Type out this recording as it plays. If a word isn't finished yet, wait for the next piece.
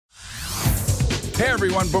Hey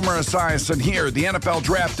everyone, Boomer Esiason here. The NFL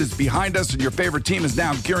Draft is behind us and your favorite team is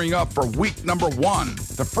now gearing up for week number 1.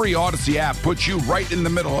 The free Odyssey app puts you right in the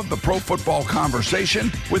middle of the pro football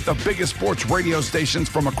conversation with the biggest sports radio stations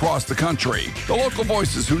from across the country. The local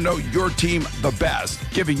voices who know your team the best,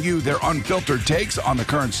 giving you their unfiltered takes on the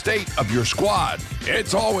current state of your squad.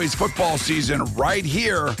 It's always football season right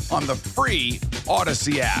here on the free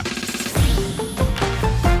Odyssey app.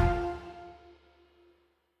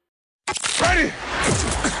 Ready?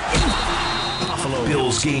 Buffalo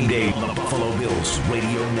Bills game day on the Buffalo Bills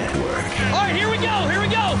Radio Network. All right, here we go. We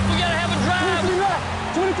got to have a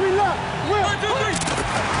drive. 23 left. 1,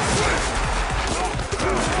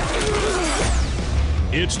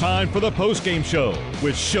 2, 3. It's time for the postgame show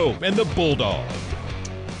with Shope and the Bulldog.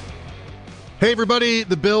 Hey, everybody.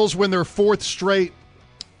 The Bills win their 4th straight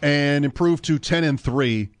and improve to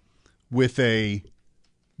 10-3 with a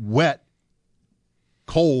wet,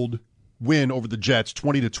 cold win over the Jets,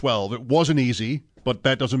 20-12. It wasn't easy, but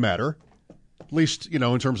that doesn't matter. At least, in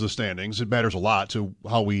terms of the standings, it matters a lot to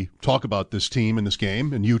how we talk about this team in this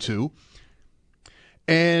game, and you too.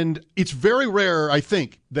 And it's very rare, I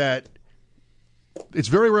think, that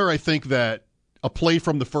a play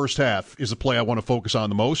from the first half is a play I want to focus on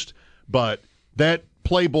the most. But that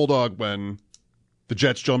play, Bulldog, when the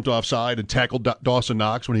Jets jumped offside and tackled Dawson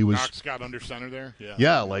Knox when he was... Knox got under center there?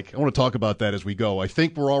 Yeah, I want to talk about that as we go. I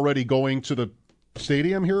think we're already going to the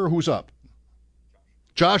stadium here. Who's up?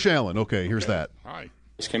 Josh Allen. Okay, here's that. Hi.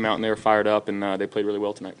 Just came out and they were fired up, and they played really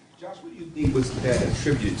well tonight. Josh, what do you think was that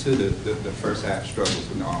attributed to the first half struggles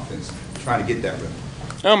in the offense, trying to get that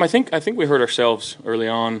rhythm? I think we hurt ourselves early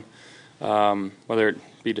on, whether it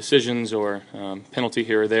be decisions or penalty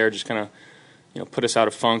here or there, just kind of put us out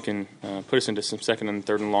of funk and put us into some second and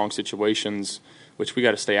third and long situations, which we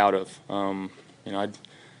got to stay out of.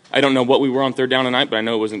 I don't know what we were on third down tonight, but I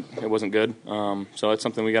know it wasn't good. So that's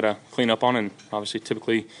something we got to clean up on. And obviously,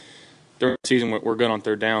 typically during the season we're good on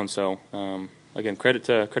third down. So again, credit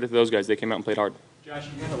to those guys. They came out and played hard. Josh,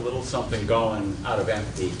 you had a little something going out of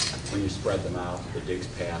empty when you spread them out. The Diggs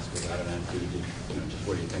pass was out of empty. Just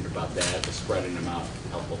what do you think about that? The spreading them out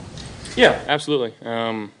helpful? Yeah, absolutely.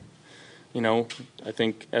 I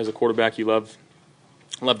think as a quarterback, you love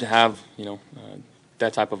to have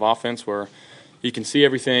that type of offense where you can see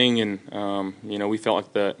everything, and we felt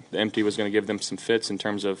like the empty was going to give them some fits in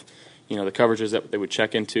terms of the coverages that they would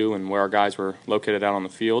check into and where our guys were located out on the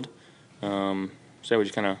field. So we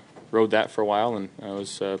just kind of rode that for a while, and it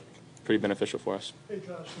was pretty beneficial for us. Hey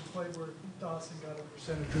Josh, the play where Dawson got a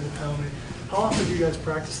percentage through the penalty. How often do you guys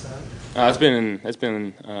practice that? It's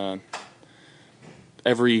been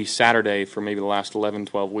every Saturday for maybe the last 11,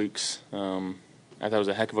 12 weeks. I thought it was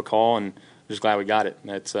a heck of a call, and I'm just glad we got it.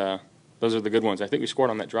 Those are the good ones. I think we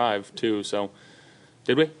scored on that drive, too. So,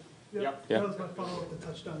 did we? Yep. Yeah. That was my follow-up, the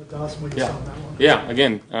touchdown to Dawson when you saw that one. Yeah,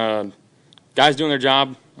 again, guys doing their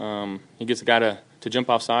job. He gets a guy to jump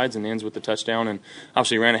off sides and ends with the touchdown. And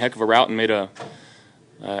obviously ran a heck of a route and made a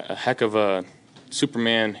heck of a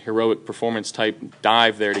Superman heroic performance type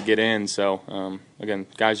dive there to get in. So, again,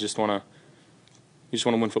 guys just want to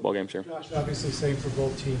win football games here. Josh, obviously same for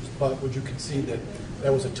both teams, but would you concede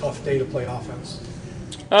that was a tough day to play offense?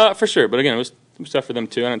 For sure, but again, it was tough for them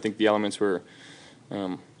too. I don't think the elements were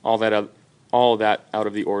all that out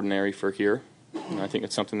of the ordinary for here. I think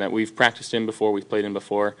it's something that we've practiced in before, we've played in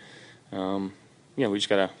before. We just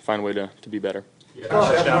got to find a way to be better.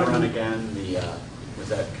 Touchdown run again. Was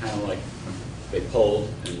that kind of like they pulled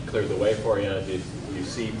and cleared the way for you? Did you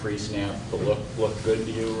see pre-snap the look good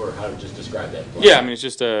to you, or how to just describe that play? Yeah, I mean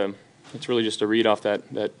it's really just a read off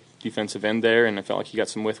that defensive end there, and I felt like he got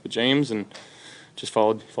some width with James and just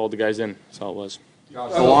followed the guys in. That's all it was.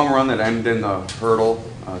 The long run that ended in the hurdle.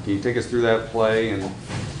 Can you take us through that play? And it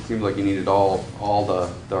seemed like you needed all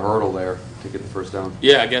the hurdle there to get the first down.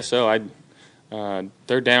 Yeah, I guess so.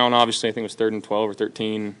 Third down, obviously, I think it was 3rd and 12 or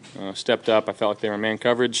 13. Stepped up. I felt like they were in man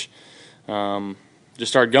coverage.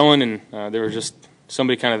 Just started going, and there was just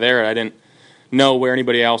somebody kind of there. I didn't know where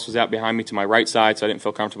anybody else was out behind me to my right side, so I didn't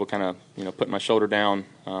feel comfortable kind of putting my shoulder down.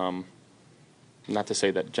 Not to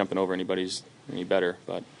say that jumping over anybody's any better,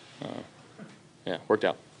 but worked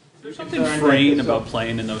out. There's something freeing about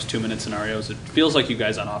playing in those 2-minute scenarios. It feels like you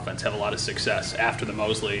guys on offense have a lot of success after the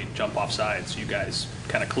Mosley jump off sides. You guys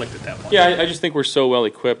kind of clicked at that point. Yeah, I just think we're so well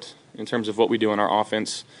equipped in terms of what we do in our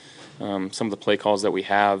offense. Some of the play calls that we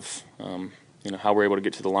have, how we're able to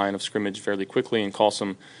get to the line of scrimmage fairly quickly and call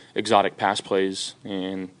some exotic pass plays.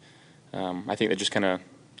 And I think that just kind of,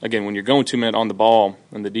 again, when you're going 2-minute on the ball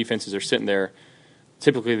and the defenses are sitting there,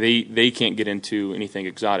 typically they can't get into anything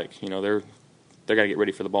exotic. They're got to get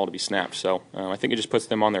ready for the ball to be snapped. So I think it just puts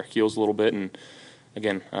them on their heels a little bit, and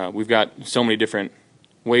again, we've got so many different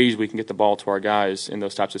ways we can get the ball to our guys in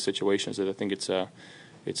those types of situations that I think it's a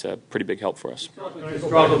pretty big help for us.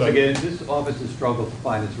 This offense has struggled to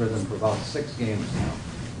find its rhythm for about 6 games now.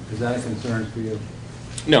 Is that a concern for you?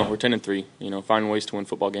 No, we're 10-3. Finding ways to win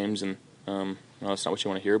football games, and that's not what you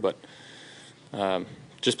want to hear, but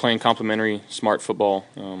just playing complementary, smart football.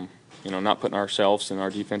 Not putting ourselves and our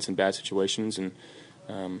defense in bad situations, and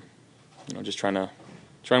just trying to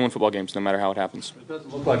win football games no matter how it happens. It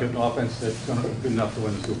doesn't look like an offense that's good enough to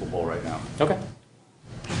win the Super Bowl right now. Okay.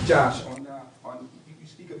 Josh, you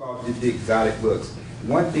speak about the exotic looks.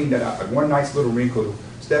 One nice little wrinkle,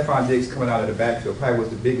 Stephon Diggs coming out of the backfield probably was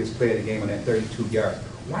the biggest play of the game on that 32 yards.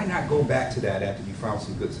 Why not go back to that after you found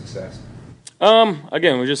some good success?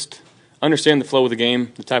 Again, we just understand the flow of the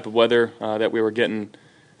game, the type of weather that we were getting.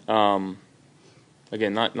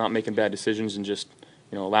 Again, not making bad decisions and just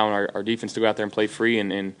allowing our defense to go out there and play free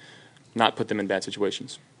and not put them in bad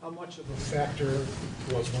situations. How much of a factor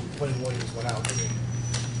was when Quinn Williams went out? I mean,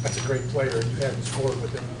 that's a great player, and you haven't scored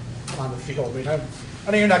with him on the field. I mean,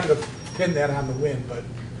 I know you're not going to pin that on the win, but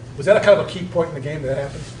was that a kind of a key point in the game that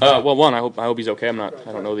happened? Well, one, I hope he's okay. I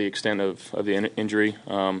don't know the extent of the injury.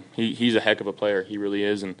 He's a heck of a player. He really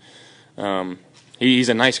is, and he's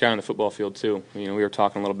a nice guy on the football field too. We were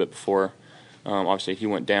talking a little bit before. Obviously, he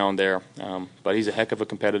went down there, but he's a heck of a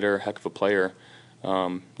competitor, heck of a player.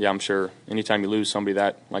 I'm sure anytime you lose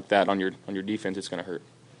somebody like that on your defense, it's going to hurt.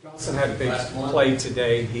 Dawson had a big play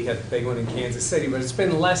today. He had a big one in Kansas City, but it's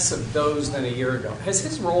been less of those than a year ago. Has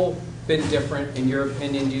his role been different, in your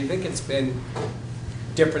opinion? Do you think it's been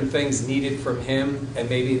different things needed from him, and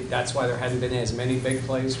maybe that's why there hasn't been as many big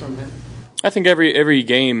plays from him? I think every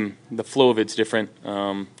game, the flow of it's different.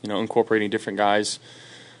 Incorporating different guys,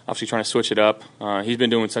 obviously trying to switch it up. He's been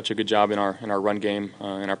doing such a good job in our run game,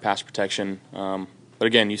 in our pass protection. But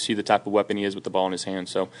again, you see the type of weapon he is with the ball in his hand.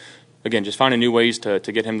 So, again, just finding new ways to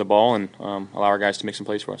get him the ball and allow our guys to make some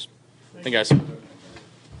plays for us. Thank you, guys.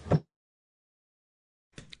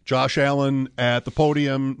 Josh Allen at the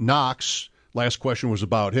podium. Knox, last question was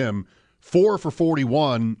about him. 4 for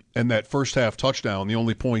 41 and that first half touchdown, the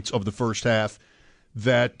only points of the first half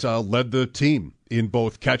that led the team in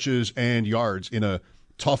both catches and yards in a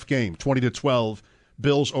tough game. 20-12,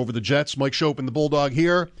 Bills over the Jets. Mike Schopp and the Bulldog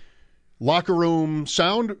here. Locker room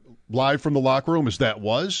sound, live from the locker room as that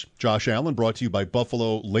was. Josh Allen brought to you by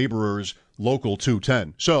Buffalo Laborers Local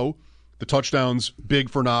 210. So the touchdowns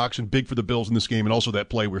big for Knox and big for the Bills in this game, and also that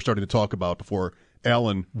play we were starting to talk about before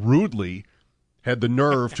Allen rudely had the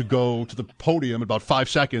nerve to go to the podium about 5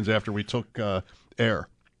 seconds after we took air.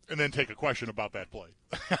 And then take a question about that play.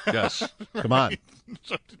 Yes. Come on.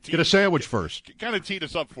 So get a sandwich first. Kind of teed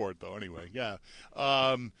us up for it, though, anyway. Yeah.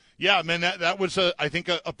 Man, that was, I think,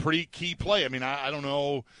 a pretty key play. I mean, I don't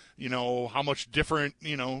know, how much different,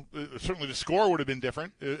 certainly the score would have been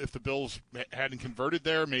different if the Bills hadn't converted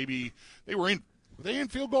there. Maybe were they in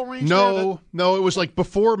field goal range? No, it was like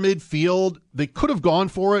before midfield. They could have gone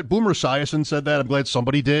for it. Boomer Esiason said that. I'm glad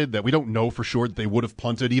somebody did. That we don't know for sure that they would have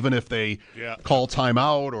punted, even if they call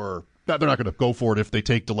timeout, or they're not going to go for it if they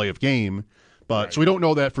take delay of game. But right. So we don't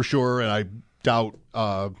know that for sure, and I doubt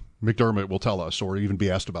McDermott will tell us or even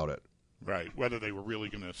be asked about it. Right, whether they were really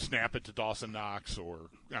going to snap it to Dawson Knox or,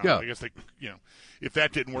 I guess they, if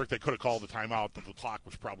that didn't work, they could have called the timeout, but the clock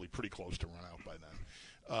was probably pretty close to run out by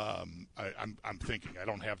then. I'm thinking, I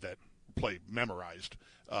don't have that play memorized.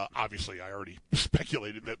 Obviously, I already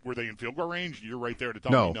speculated that were they in field goal range. You're right there to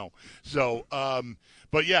tell me no. So,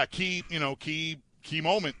 but yeah, key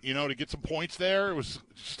moment, to get some points there. It was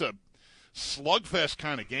just a slugfest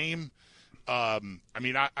kind of game. I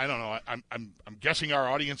mean, I don't know. I'm guessing our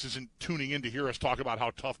audience isn't tuning in to hear us talk about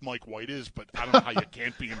how tough Mike White is, but I don't know how you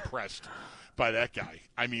can't be impressed by that guy.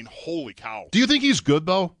 I mean, holy cow. Do you think he's good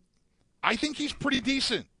though? I think he's pretty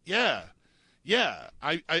decent. Yeah,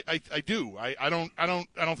 I do. I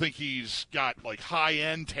don't think he's got like high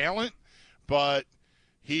end talent, but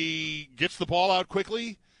he gets the ball out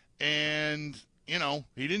quickly, and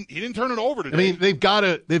he didn't turn it over today. I mean, they've got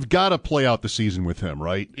to play out the season with him,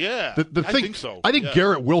 right? Yeah, I think so. I think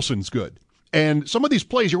Garrett Wilson's good. And some of these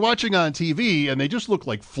plays you're watching on TV, and they just look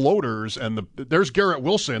like floaters, and there's Garrett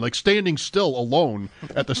Wilson, like standing still alone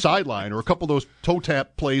at the sideline, or a couple of those toe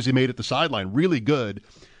tap plays he made at the sideline, really good.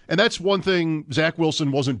 And that's one thing Zach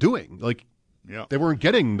Wilson wasn't doing. Like, they weren't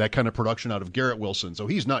getting that kind of production out of Garrett Wilson, so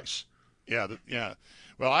he's nice. Yeah.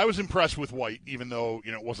 Well, I was impressed with White, even though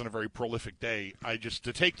it wasn't a very prolific day.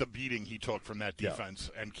 To take the beating he took from that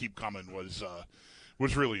defense and keep coming was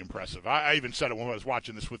was really impressive. I even said it when I was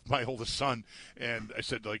watching this with my oldest son, and I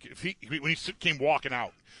said, like, when he came walking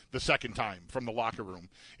out the second time from the locker room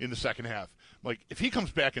in the second half, like, if he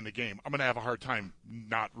comes back in the game, I'm going to have a hard time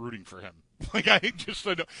not rooting for him. Like, I just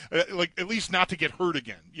like, at least not to get hurt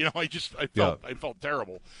again. You know, I felt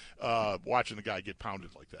terrible watching the guy get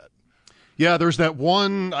pounded like that. Yeah, there's that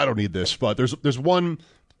one. I don't need this, but there's one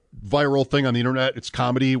viral thing on the internet. It's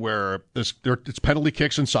comedy where it's penalty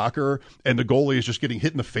kicks in soccer, and the goalie is just getting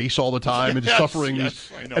hit in the face all the time and just suffering. Yes,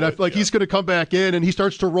 I know and I feel like he's going to come back in, and he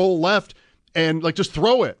starts to roll left, and like just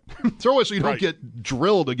throw it so you don't get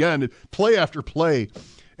drilled again. Play after play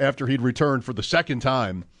after he'd returned for the second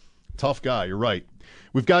time. Tough guy. You're right.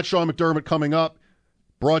 We've got Sean McDermott coming up.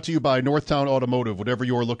 Brought to you by Northtown Automotive. Whatever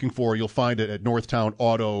you're looking for, you'll find it at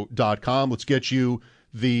northtownauto.com. Let's get you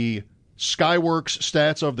the Skyworks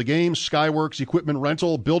stats of the game. Skyworks Equipment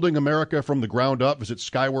Rental, building America from the ground up. Visit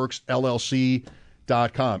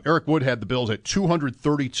skyworksllc.com. Eric Wood had the Bills at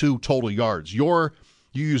 232 total yards. You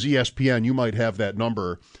use ESPN, you might have that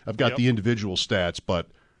number. I've got the individual stats, but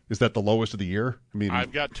is that the lowest of the year? I mean,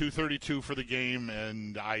 I've got 232 for the game,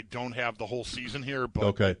 and I don't have the whole season here, but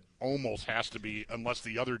okay. Almost has to be, unless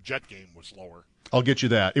the other Jet game was lower. I'll get you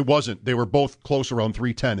that. It wasn't. They were both close around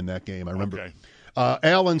 310 in that game, I remember. Okay.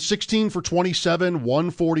 Allen, 16 for 27,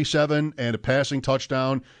 147, and a passing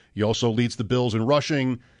touchdown. He also leads the Bills in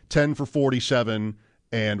rushing, 10 for 47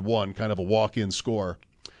 and 1, kind of a walk-in score.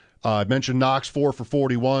 I mentioned Knox, 4 for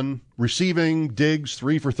 41. Receiving, Diggs,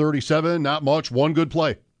 3 for 37, not much, one good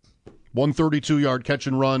play. 132-yard catch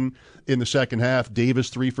and run in the second half. Davis,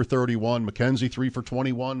 3 for 31. McKenzie, 3 for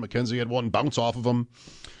 21. McKenzie had one bounce off of him.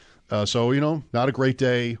 So, not a great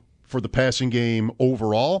day for the passing game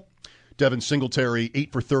overall. Devin Singletary,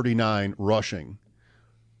 8 for 39 rushing.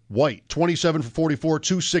 White, 27 for 44,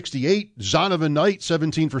 268. Zonovan Knight,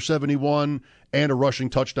 17 for 71, and a rushing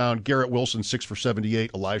touchdown. Garrett Wilson, 6 for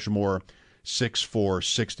 78. Elijah Moore, 6 for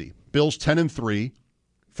 60. Bills 10-3,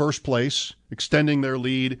 first place, extending their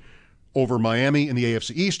lead over Miami in the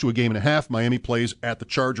AFC East to a game and a half. Miami plays at the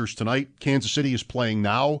Chargers tonight. Kansas City is playing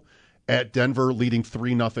now at Denver, leading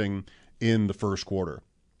 3-0 in the first quarter.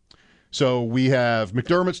 So we have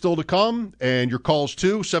McDermott still to come, and your calls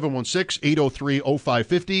too,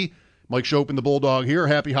 716-803-0550. Mike Schopp and the Bulldog here.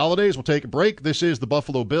 Happy holidays. We'll take a break. This is the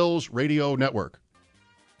Buffalo Bills Radio Network.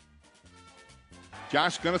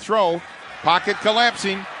 Josh going to throw. Pocket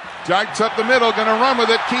collapsing. Darts up the middle, going to run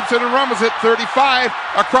with it, keeps it and runs with it, 35,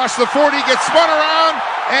 across the 40, gets spun around,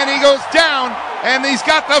 and he goes down, and he's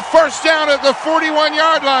got the first down at the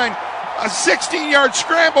 41-yard line. A 16-yard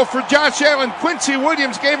scramble for Josh Allen. Quincy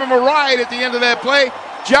Williams gave him a ride at the end of that play.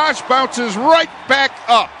 Josh bounces right back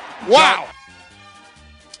up. Wow.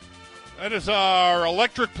 That is our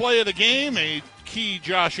electric play of the game, a key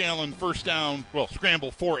Josh Allen first down,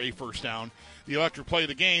 scramble for a first down. The electric play of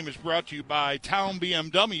the game is brought to you by Town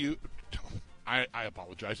BMW. I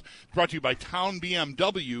apologize. It's brought to you by Town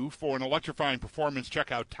BMW. For an electrifying performance,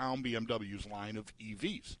 check out Town BMW's line of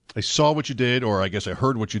EVs. I saw what you did, or I guess I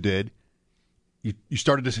heard what you did. You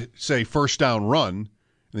started to say first down run, and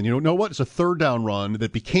then you don't know what? It's a third down run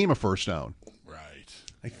that became a first down. Right.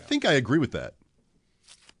 I think I agree with that.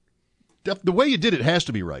 The way you did it has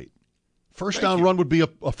to be right. First down run would be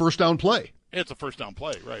a first down play. It's a first down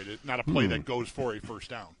play, right? Not a play that goes for a first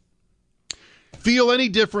down. Feel any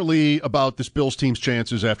differently about this Bills team's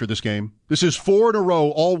chances after this game? This is 4 in a row,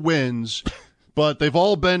 all wins, but they've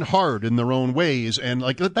all been hard in their own ways, and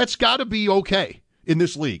that's got to be okay in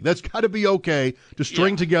this league. That's got to be okay to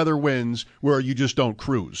string together wins where you just don't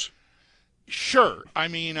cruise. Sure. I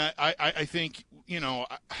mean, I think,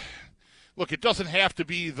 look, it doesn't have to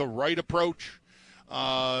be the right approach.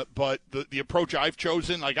 But the approach I've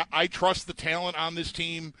chosen, I trust the talent on this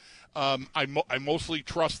team. I mostly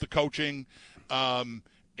trust the coaching.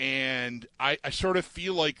 And I sort of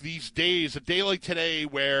feel like these days, a day like today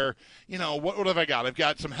where, what have I got? I've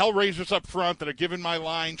got some Hellraisers up front that are giving my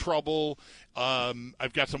line trouble.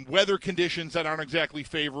 I've got some weather conditions that aren't exactly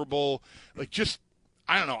favorable.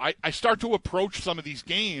 I don't know. I start to approach some of these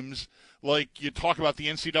games like you talk about the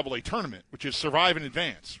NCAA tournament, which is survive in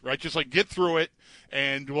advance, right? Just get through it,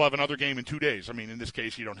 and we'll have another game in 2 days. I mean, in this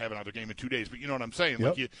case, you don't have another game in 2 days, but you know what I'm saying.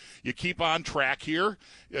 Yep. You keep on track here.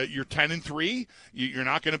 You're 10-3. You're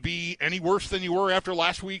not going to be any worse than you were after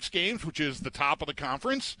last week's games, which is the top of the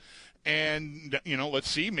conference. And, let's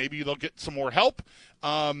see. Maybe they'll get some more help.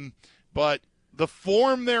 But the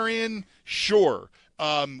form they're in, sure.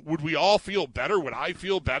 Would we all feel better? Would I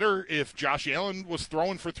feel better if Josh Allen was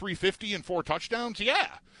throwing for 350 and 4 touchdowns? Yeah.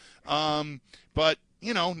 But,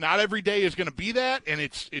 not every day is going to be that, and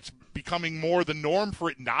it's becoming more the norm for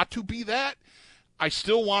it not to be that. I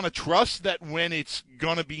still want to trust that when it's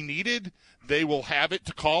going to be needed, they will have it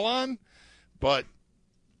to call on. But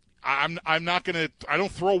I'm not going to – I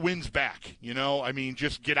don't throw wins back, you know. I mean,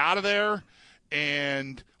 just get out of there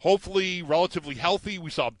and hopefully relatively healthy.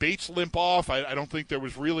 We saw Bates limp off. I don't think there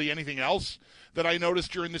was really anything else that I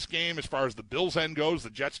noticed during this game as far as the Bills' end goes. The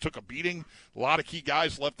Jets took a beating. A lot of key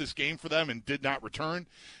guys left this game for them and did not return.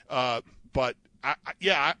 But,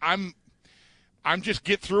 I'm just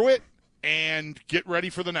get through it and get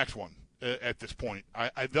ready for the next one at this point.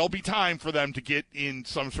 There'll be time for them to get in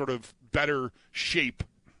some sort of better shape,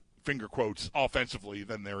 finger quotes, offensively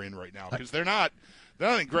than they're in right now, because they're not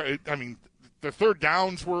in great. I mean, their third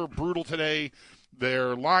downs were brutal today.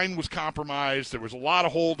 Their line was compromised. There was a lot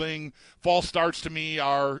of holding. False starts to me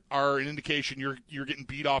are an indication you're getting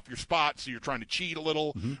beat off your spot, so you're trying to cheat a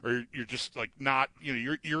little, or you're just like not, you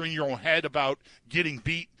know, you're in your own head about getting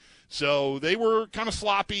beat. So they were kind of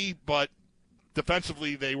sloppy, but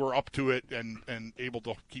defensively they were up to it and able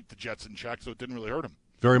to keep the Jets in check, so it didn't really hurt them.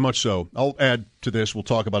 Very much so. I'll add to this. We'll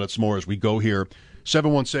talk about it some more as we go here.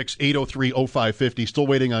 716-803-0550. Still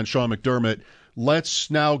waiting on Sean McDermott.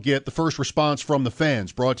 Let's now get the first response from the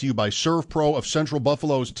fans. Brought to you by Serve Pro of Central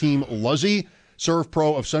Buffalo's Team Luzzy. Serve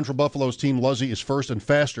Pro of Central Buffalo's Team Luzzy is first and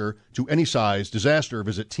faster to any size disaster.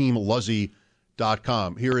 Visit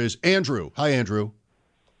teamluzzy.com. Here is Andrew. Hi, Andrew.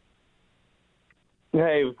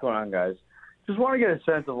 Hey, what's going on, guys? Just want to get a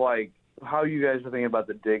sense of, like, how you guys are thinking about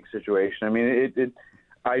the Diggs situation. I mean,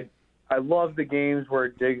 I love the games where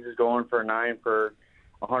Diggs is going for 9 for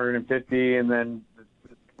 150, and then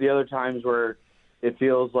the other times where it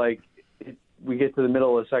feels like we get to the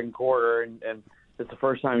middle of the second quarter and it's the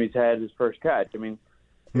first time he's had his first catch. I mean,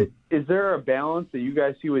 is there a balance that you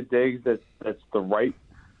guys see with Diggs that's the right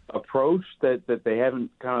approach that they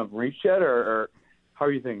haven't kind of reached yet, or how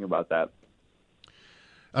are you thinking about that?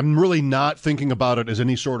 I'm really not thinking about it as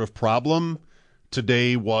any sort of problem.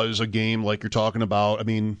 Today was a game like you're talking about. I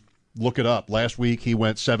mean, look it up. Last week he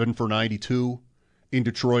went 7 for 92. In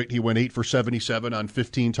Detroit, he went 8 for 77 on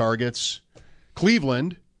 15 targets.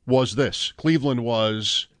 Cleveland was this. Cleveland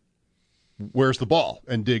was, where's the ball?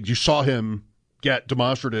 And Diggs, you saw him get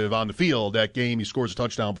demonstrative on the field. That game, he scores a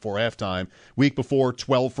touchdown before halftime. Week before,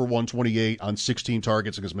 12 for 128 on 16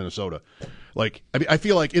 targets against Minnesota. Like, I mean, I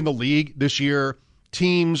feel like in the league this year,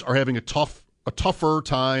 teams are having a tougher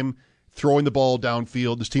time throwing the ball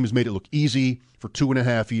downfield. This team has made it look easy for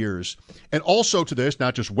 2.5 years. And also to this,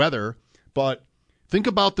 not just weather, but think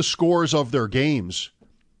about the scores of their games.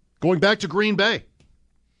 Going back to Green Bay.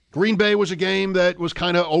 Green Bay was a game that was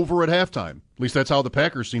kind of over at halftime. At least that's how the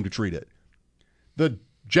Packers seem to treat it. The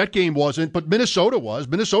Jet game wasn't, but Minnesota was.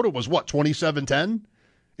 Minnesota was, what, 27-10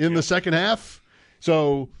 in the second half?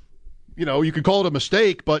 So, you know, you could call it a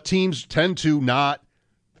mistake, but teams tend to not,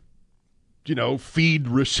 you know, feed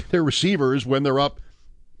their receivers when they're up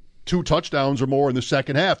 2 touchdowns or more in the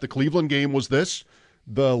second half. The Cleveland game was this.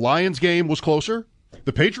 The Lions game was closer.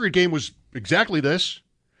 The Patriot game was exactly this.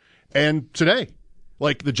 And today,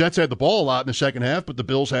 like, the Jets had the ball a lot in the second half, but the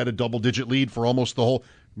Bills had a double-digit lead for almost the whole.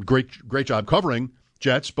 Great job covering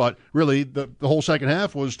Jets, but really the whole second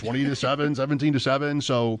half was 20-7, 17-7.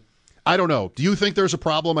 So I don't know. Do you think there's a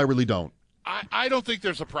problem? I really don't. I don't think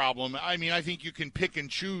there's a problem. I mean, I think you can pick and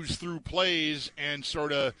choose through plays and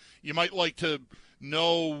sort of, you might like to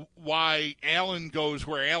know why Allen goes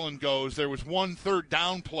where Allen goes. There was one third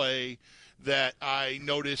down play that I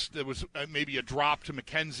noticed that was maybe a drop to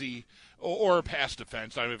McKenzie or a pass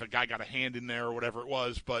defense. I don't know if a guy got a hand in there or whatever it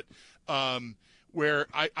was, but where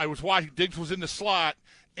I was watching, Diggs was in the slot,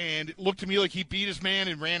 and it looked to me like he beat his man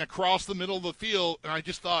and ran across the middle of the field, and I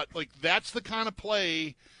just thought, like, that's the kind of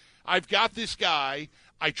play. I've got this guy.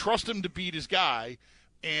 I trust him to beat his guy,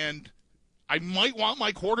 and I might want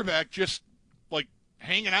my quarterback just, like,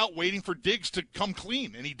 hanging out waiting for Diggs to come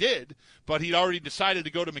clean, and he did, but he'd already decided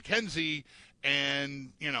to go to McKenzie,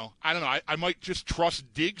 and, you know, I don't know. I might just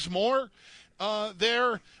trust Diggs more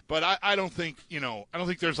there, but I don't think, you know, I don't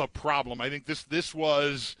think there's a problem. I think this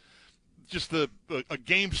was just a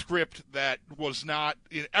game script that was not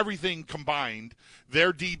in everything combined.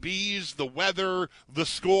 Their DBs, the weather, the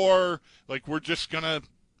score, like, we're just going to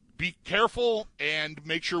be careful and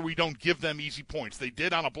make sure we don't give them easy points. They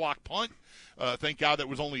did on a block punt. Thank God that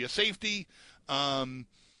was only a safety. But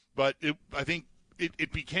I think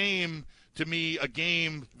it became, to me, a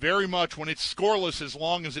game very much when it's scoreless as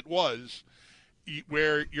long as it was,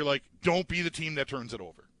 where you're like, don't be the team that turns it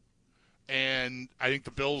over. And I think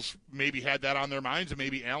the Bills maybe had that on their minds, and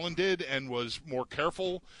maybe Allen did, and was more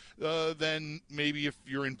careful than maybe if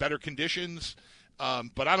you're in better conditions.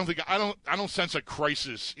 But I don't sense a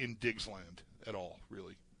crisis in Diggs land at all,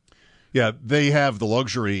 really. Yeah, they have the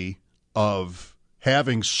luxury of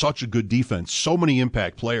having such a good defense, so many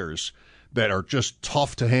impact players that are just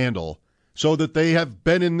tough to handle, so that they have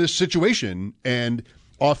been in this situation. And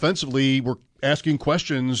offensively, we're asking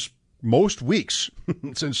questions most weeks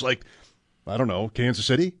since, Kansas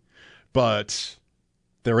City. But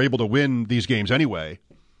they're able to win these games anyway,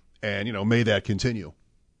 and, may that continue.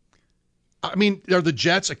 I mean, are the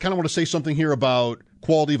Jets, I kind of want to say something here about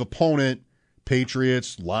quality of opponent,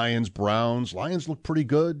 Patriots, Lions, Browns. Lions look pretty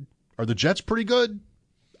good. Are the Jets pretty good?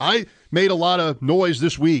 I made a lot of noise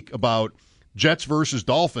this week about Jets versus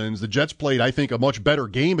Dolphins. The Jets played, I think, a much better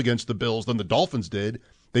game against the Bills than the Dolphins did.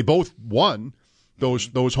 They both won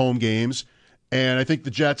those home games, and I think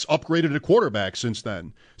the Jets upgraded a quarterback since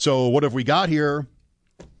then. So what have we got here?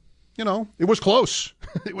 It was close.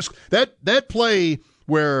 It was that play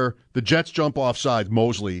where the Jets jump offside,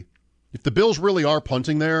 Mosley. If the Bills really are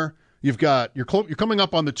punting there, you're coming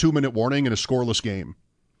up on the 2-minute warning in a scoreless game.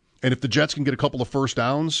 And if the Jets can get a couple of first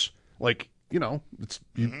downs, you're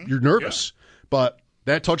nervous. Yeah. But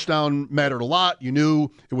that touchdown mattered a lot. You knew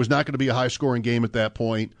it was not going to be a high-scoring game at that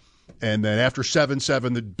point. And then after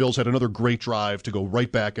 7-7, the Bills had another great drive to go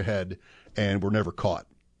right back ahead, and were never caught.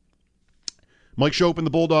 Mike Schopp and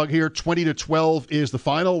the Bulldog here. 20-12 is the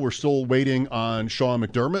final. We're still waiting on Sean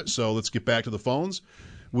McDermott, so let's get back to the phones.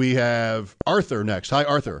 We have Arthur next. Hi,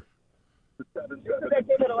 Arthur.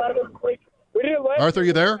 Arthur,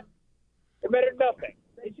 you there? It mattered nothing.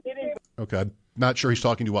 Okay. Not sure he's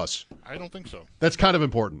talking to us. I don't think so. That's kind of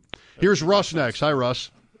important. Here's Russ next. Hi, Russ.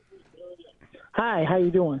 Hi, how you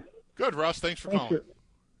doing? Good, Russ. Thanks for calling.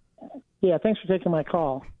 Yeah, thanks for taking my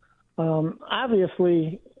call.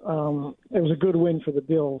 Obviously, it was a good win for the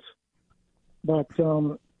Bills. But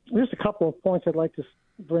just a couple of points I'd like to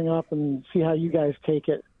bring up and see how you guys take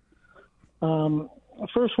it. The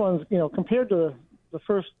first one's, compared to the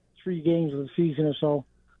first 3 games of the season or so,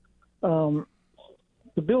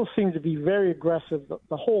 the Bills seem to be very aggressive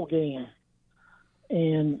the whole game.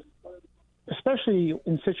 And especially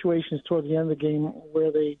in situations toward the end of the game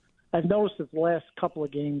where I've noticed that the last couple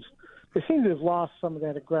of games, they seem to have lost some of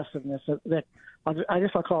that aggressiveness, that I guess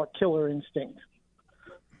I'll call it killer instinct.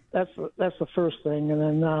 That's the first thing. And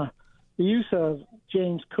then the use of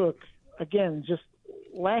James Cook, again, just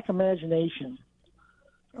lack imagination.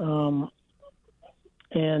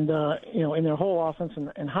 In their whole offense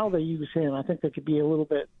and how they use him, I think they could be a little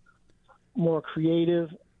bit more creative.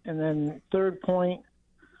 And then third point,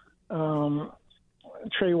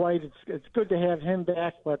 Trey White, it's good to have him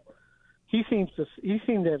back, but he seemed to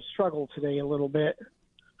have struggled today a little bit.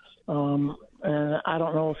 And I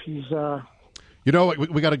don't know if he's. We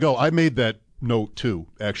got to go. I made that note too,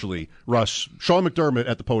 actually. Russ, Sean McDermott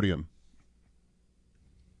at the podium.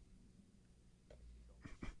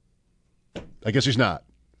 I guess he's not.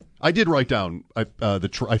 I did write down. I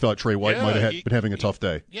thought Trey White might have been having a tough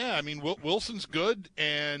day. Yeah, I mean Wilson's good,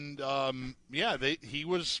 and he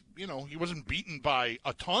was he wasn't beaten by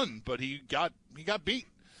a ton, but he got beat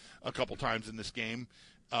a couple times in this game.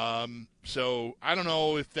 So I don't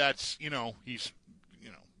know if that's he's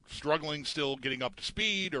struggling still getting up to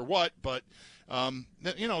speed or what, but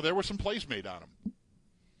there were some plays made on him.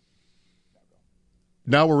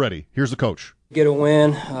 Now we're ready. Here's the coach. Get a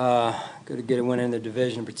win. Good to get a win in the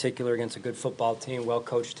division, in particular against a good football team,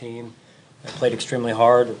 well-coached team. They played extremely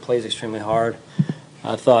hard, or plays extremely hard.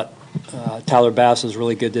 I thought Tyler Bass was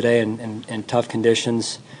really good today in tough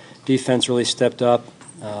conditions. Defense really stepped up.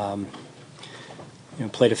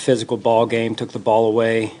 Played a physical ball game, took the ball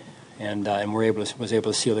away, and was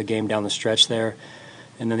able to seal the game down the stretch there.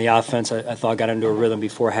 And then the offense, I thought, got into a rhythm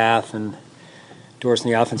before half, and Doris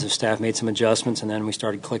and the offensive staff made some adjustments, and then we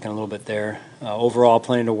started clicking a little bit there. Overall,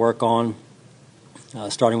 plenty to work on,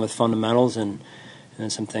 starting with fundamentals and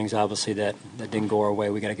then some things, obviously, that didn't go our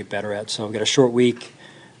way we got to get better at. So we've got a short week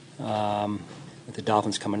with the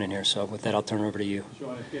Dolphins coming in here. So with that, I'll turn it over to you.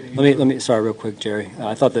 Let me sorry, real quick, Jerry.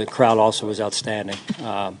 I thought the crowd also was outstanding.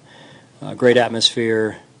 Great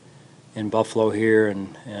atmosphere in Buffalo here, and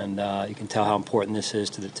you can tell how important this is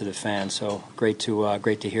to the fans. So great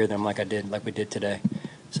to hear them like we did today.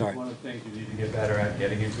 Sorry. One of the things you need to get better at,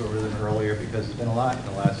 getting into a rhythm earlier, because there's been a lot in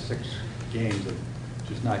the last 6 games of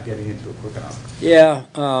just not getting into it quick enough. Yeah.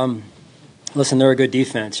 Listen, they're a good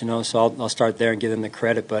defense, so I'll start there and give them the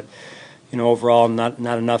credit. But overall, not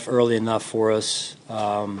enough early enough for us.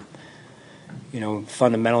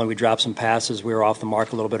 Fundamentally, we dropped some passes. We were off the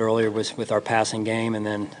mark a little bit earlier with our passing game, and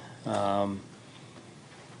then.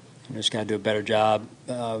 Just got to do a better job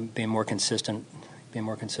being more consistent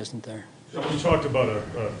there. So you talked about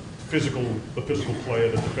a the physical play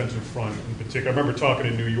of the defensive front in particular. I remember talking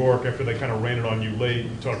in New York after they kind of ran it on you late.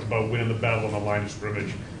 You talked about winning the battle on the line of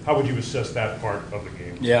scrimmage. How would you assess that part of the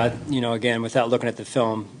game? Yeah, again, without looking at the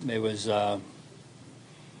film, it was what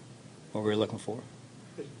we were looking for.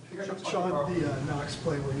 Sean, the Knox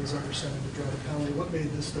play where he was under center to draw the penalty, what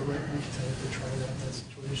made this the right move to try that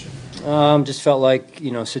situation? Just felt like,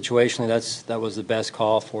 situationally that was the best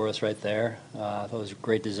call for us right there. I thought it was a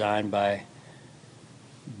great design by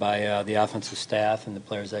the offensive staff, and the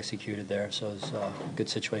players executed there. So it was good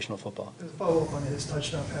situational football. As a follow-up on his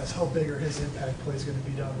touchdown pass, how big are his impact plays going to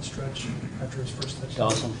be down the stretch after his first touchdown?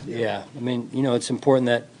 Awesome. Yeah. I mean, it's important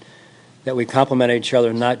that we complement each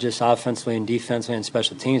other, not just offensively and defensively and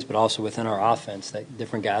special teams, but also within our offense, that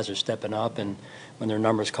different guys are stepping up, and when their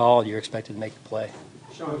number's called, you're expected to make the play.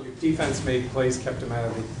 Sean, your defense made plays, kept him out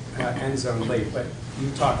of the end zone late, but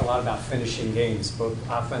you talk a lot about finishing games, both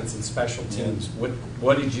offense and special teams. Yeah.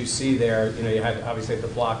 What did you see there? You had obviously the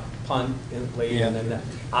block punt late, and then the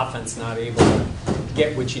offense not able to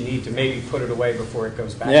get what you need to maybe put it away before it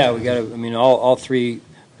goes back. Yeah, we got to. I mean, all three.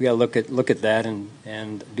 We got to look at that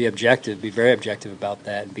and be objective, be very objective about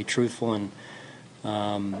that, and be truthful. And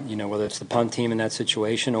whether it's the punt team in that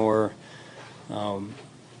situation or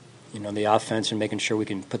the offense and making sure we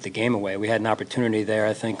can put the game away. We had an opportunity there,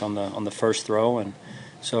 I think, on the first throw, and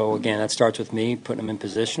so again, that starts with me putting them in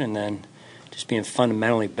position and then just being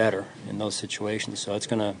fundamentally better in those situations. So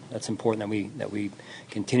that's important that we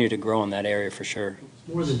continue to grow in that area for sure.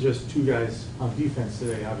 More than just two guys on defense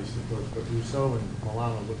today, obviously, but Rousseau and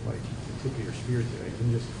Milano looked like the tip of your spear today.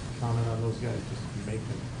 Can you just comment on those guys, just make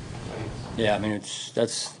them plays? Yeah, I mean,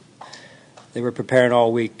 they were preparing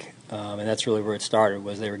all week, and that's really where it started.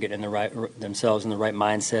 Was they were getting themselves in the right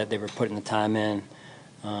mindset. They were putting the time in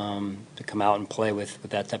to come out and play with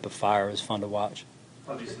that type of fire. It was fun to watch.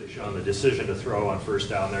 Obviously, Sean, the decision to throw on first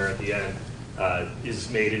down there at the end is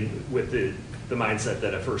made with the mindset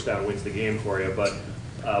that a first down wins the game for you. But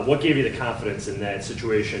what gave you the confidence in that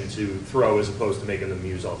situation to throw as opposed to making them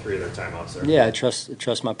use all three of their timeouts there? Yeah, I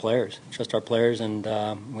trust my players, trust our players, and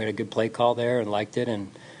we had a good play call there and liked it,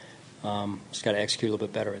 and just got to execute a little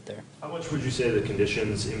bit better right there. How much would you say the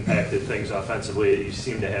conditions impacted things offensively? You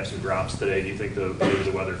seem to have some drops today. Do you think maybe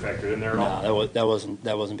the weather factored in there at all? No, that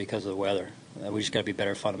wasn't because of the weather. We just got to be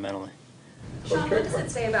better fundamentally. Sean, what does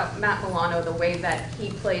it say about Matt Milano, the way that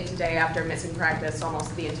he played today after missing practice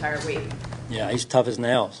almost the entire week? Yeah, he's tough as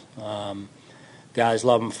nails. Guys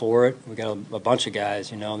love him for it. We got a bunch of guys,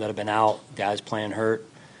 that have been out. Guys playing hurt.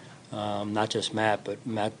 Not just Matt, but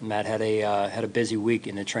Matt had a busy week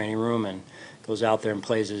in the training room and goes out there and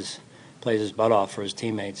plays his butt off for his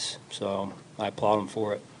teammates. So I applaud him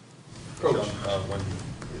for it. Coach,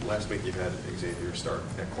 last week you had Xavier start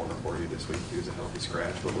at corner for you. This week he was a healthy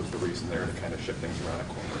scratch. What was the reason there to kind of shift things around at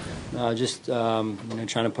corner again? Just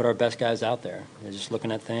trying to put our best guys out there. Just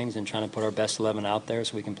looking at things and trying to put our best 11 out there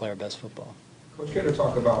so we can play our best football. Coach, care to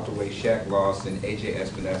talk about the way Shaq Ross and A.J.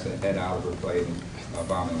 Espinosa and Ed Oliver played in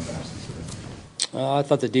bombing on absence? I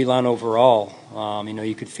thought the D-line overall,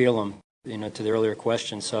 you could feel them, to the earlier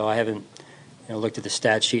question. So I haven't looked at the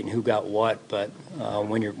stat sheet and who got what, but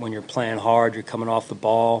when you're playing hard, you're coming off the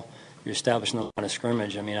ball, you're establishing the line of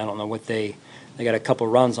scrimmage. I mean, I don't know what they got a couple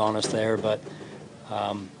runs on us there, but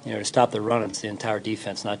to stop the run, it's the entire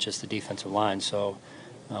defense, not just the defensive line. So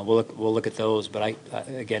we'll look at those. But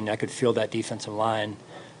I could feel that defensive line,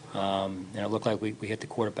 and it looked like we hit the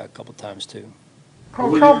quarterback a couple times too.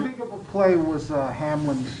 Coach, how big of a play was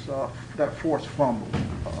Hamlin's that forced fumble?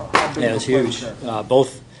 Yeah, it was huge.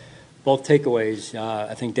 Both takeaways.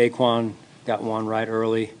 I think Daquan got one right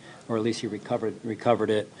early, or at least he recovered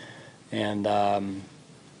it, and then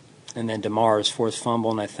DeMar's forced fumble,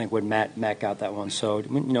 and I think when Matt got that one. So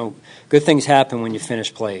good things happen when you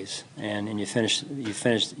finish plays, and you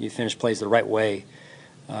finish plays the right way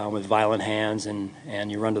with violent hands,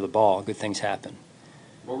 and you run to the ball. Good things happen.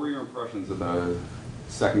 What were your impressions of the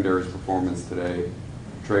secondary's performance today?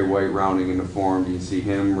 Trey White rounding into form. Do you see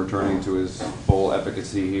him returning to his full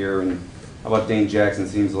efficacy here? And how about Dane Jackson?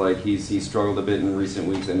 Seems like he's struggled a bit in recent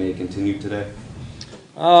weeks. That may continue today.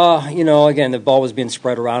 Again, the ball was being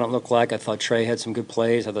spread around. It looked like I thought Trey had some good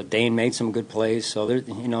plays. I thought Dane made some good plays. So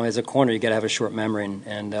as a corner, you got to have a short memory,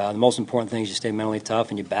 and the most important thing is you stay mentally tough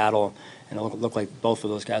and you battle. And it looked like both of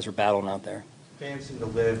those guys were battling out there. Fans seem to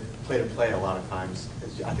live play to play a lot of times.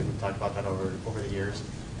 I think we've talked about that over the years.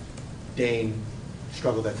 Dane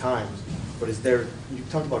struggled at times, but you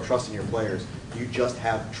talked about trusting your players. Do you just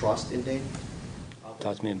have trust in Dane?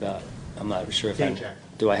 Talk to me about it. I'm not sure if Dane Jackson.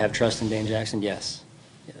 Do I have trust in Dane Jackson? Yes.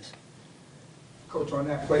 Coach, on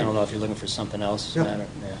that play. I don't know if you're looking for something else. Yeah.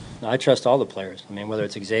 No, I trust all the players. I mean, whether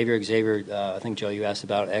it's Xavier, I think, Joe, you asked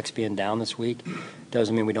about X being down this week.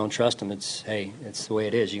 Doesn't mean we don't trust him. It's the way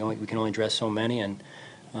it is. We can only dress so many, and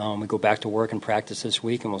we go back to work and practice this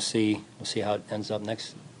week, and we'll see how it ends up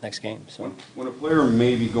next game. So when a player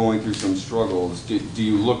may be going through some struggles, do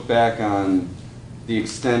you look back on the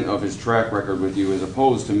extent of his track record with you as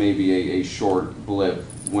opposed to maybe a short blip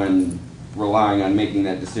when relying on making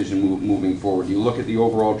that decision moving forward? Do you look at the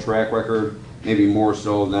overall track record maybe more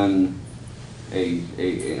so than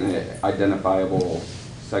an identifiable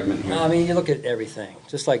segment here? I mean, you look at everything,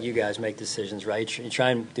 just like you guys make decisions, right? You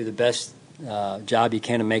try and do the best job you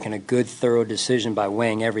can of making a good, thorough decision by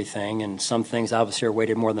weighing everything, and some things obviously are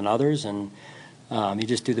weighted more than others, and you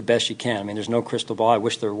just do the best you can. I mean, there's no crystal ball. I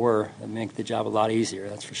wish there were. It'd make the job a lot easier,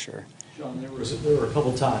 that's for sure. Sean, there were a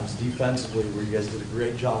couple times defensively where you guys did a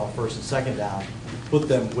great job on first and second down, put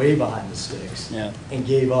them way behind the sticks, and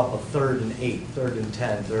gave up a 3rd and 8, 3rd and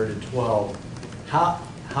 10, 3rd and 12.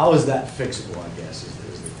 How is that fixable, I guess,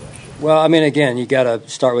 is the question. Well, I mean, again, you got to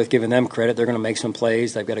start with giving them credit. They're going to make some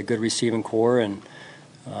plays. They've got a good receiving core, and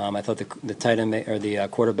I thought the tight end or the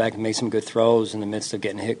quarterback made some good throws in the midst of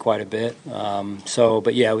getting hit quite a bit.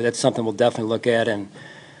 But yeah, that's something we'll definitely look at, and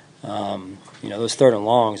those 3rd and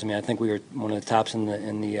longs. I mean, I think we were one of the tops in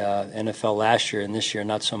the NFL last year, and this year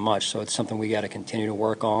not so much. So it's something we got to continue to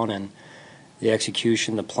work on, and the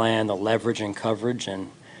execution, the plan, the leverage and coverage, and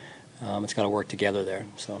it's got to work together there.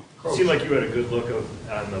 So it seemed like you had a good look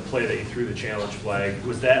on the play that you threw the challenge flag.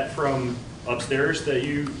 Was that from upstairs that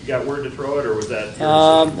you got word to throw it, or was that?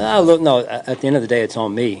 No. At the end of the day, it's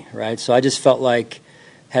on me, right? So I just felt like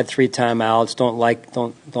had 3 timeouts.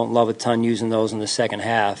 Don't love a ton using those in the second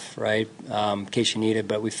half, right? In case you need it,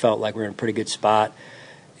 but we felt like we were in a pretty good spot,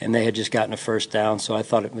 and they had just gotten a first down, so I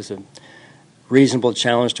thought it was a reasonable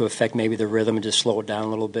challenge to affect maybe the rhythm and just slow it down a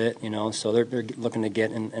little bit, So they're looking to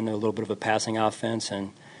get in a little bit of a passing offense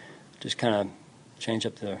and just kind of change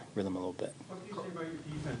up the rhythm a little bit. What do you say about your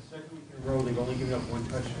defense? Second week in a row, they've only given up 1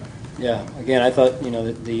 touchdown. Yeah, again, I thought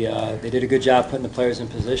they did a good job putting the players in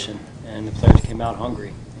position, and the players came out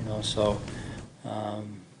hungry. So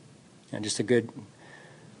just a good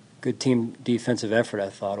team defensive effort. I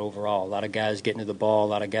thought overall, a lot of guys getting to the ball, a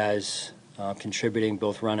lot of guys contributing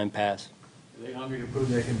both run and pass. Are they hungry to prove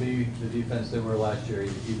they can be the defense they were last year,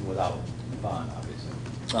 even without Bond, obviously?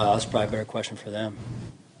 That's probably a better question for them.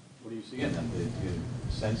 What do you see in them? Do you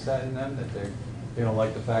sense that in them, that they don't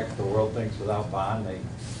like the fact that the world thinks without Bond they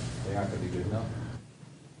aren't going to be good enough?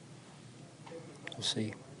 We'll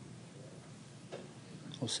see.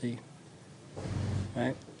 We'll see. All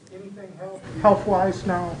right. Anything health-wise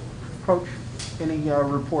now, Coach? Any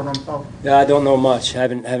report on health? Yeah, I don't know much. I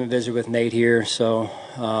haven't visited with Nate here, so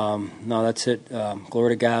no, that's it.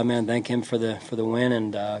 Glory to God, man. Thank Him for the win,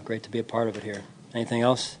 and great to be a part of it here. Anything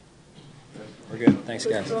else? We're good. Thanks,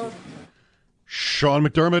 guys. Sean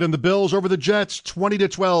McDermott and the Bills over the Jets,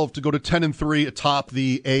 20-12 to go to 10-3 atop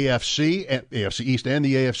the AFC East and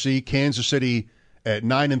the AFC. Kansas City at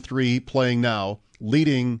 9-3, playing now,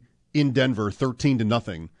 leading in Denver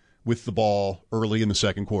 13-0 with the ball early in the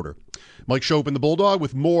second quarter. Mike Schopp and the Bulldog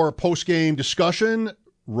with more post-game discussion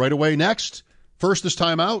right away next. First this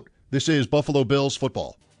time out, this is Buffalo Bills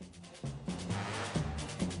football.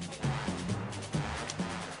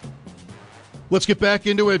 Let's get back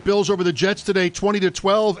into it. Bills over the Jets today,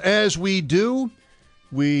 20-12. As we do,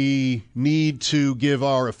 we need to give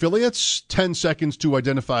our affiliates 10 seconds to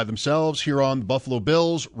identify themselves here on the Buffalo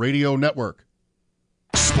Bills Radio Network.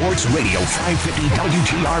 Sports Radio 550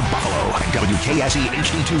 WTR Buffalo, WKSE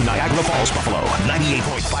HD2 Niagara Falls, Buffalo,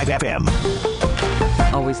 98.5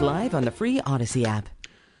 FM. Always live on the free Odyssey app.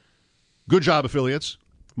 Good job, affiliates.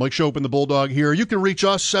 Mike Schopp and the Bulldog here. You can reach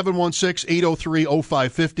us,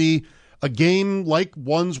 716-803-0550. A game like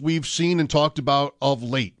ones we've seen and talked about of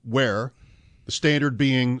late, where the standard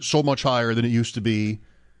being so much higher than it used to be.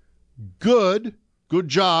 Good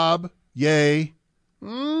job, yay.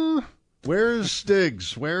 Where's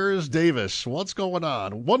Stiggs? Where's Davis? What's going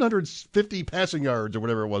on? 150 passing yards or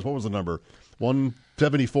whatever it was. What was the number?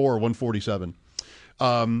 174 or 147.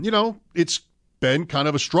 It's been kind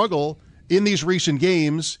of a struggle. In these recent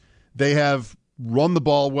games, they have run the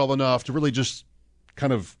ball well enough to really just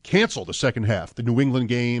kind of cancel the second half. The New England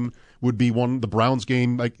game would be one. The Browns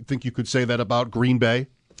game, I think you could say that about Green Bay.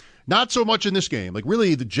 Not so much in this game. Like,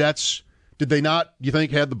 really, the Jets, did they not, you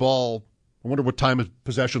think, had the ball? I wonder what time of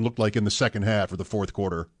possession looked like in the second half or the fourth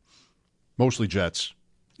quarter. Mostly Jets.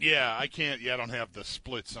 Yeah, I can't. Yeah, I don't have the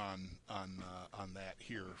splits on that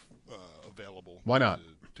here available. Why not?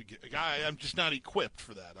 I'm just not equipped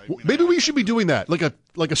for that. Maybe we should be doing that, like a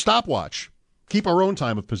stopwatch. keep our own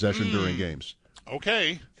time of possession during games.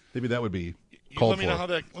 Okay. Maybe that would be called for.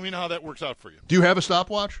 Let me know how that works out for you. Do you have a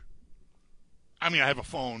stopwatch? I mean, I have a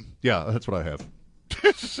phone. Yeah, that's what I have.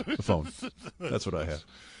 The phone. That's what I have.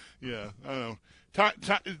 Yeah, I don't know.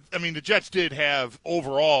 I mean, the Jets did have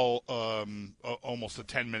overall almost a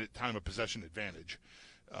 10-minute time of possession advantage.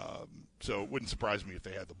 So it wouldn't surprise me if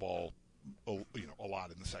they had the ball, a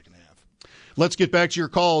lot in the second half. Let's get back to your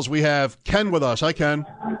calls. We have Ken with us. Hi, Ken.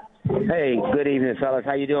 Hey, good evening, fellas.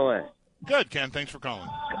 How you doing? Good, Ken. Thanks for calling.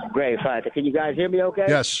 Great, fine. Can you guys hear me okay?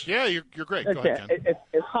 Yes. Yeah, you're great. Go Okay. ahead, Ken.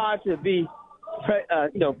 It's hard to be,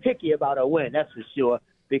 picky about a win, that's for sure,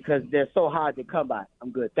 because they're so hard to come by.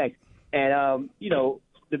 I'm good, thanks. And,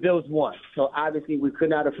 the Bills won. So, obviously, we could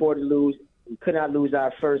not afford to lose. We could not lose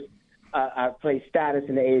our first our place status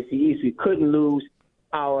in the AFC East. We couldn't lose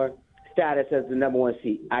our status as the number one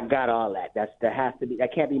seed. I got all that.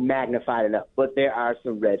 That can't be magnified enough. But there are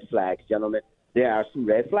some red flags, gentlemen. There are some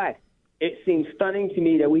red flags. It seems stunning to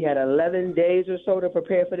me that we had 11 days or so to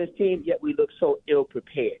prepare for this team, yet we look so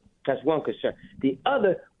ill-prepared. That's one concern. The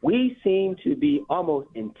other, we seem to be almost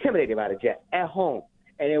intimidated by the Jets at home.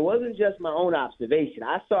 And it wasn't just my own observation.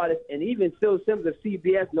 I saw this, and even Phil Simms of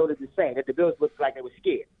CBS noted the same, that the Bills looked like they were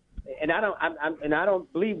scared. And I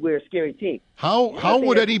don't believe we're a scary team. How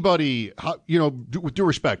would anybody, with due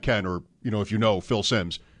respect, Ken, or if you know Phil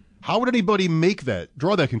Simms, how would anybody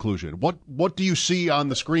draw that conclusion? What do you see on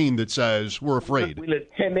the screen that says we're afraid? We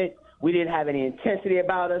looked timid. We didn't have any intensity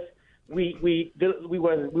about us. We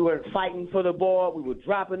weren't fighting for the ball. We were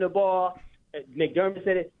dropping the ball. McDermott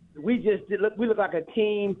said it. We looked like a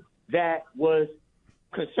team that was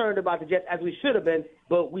concerned about the Jets, as we should have been,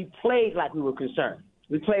 but we played like we were concerned.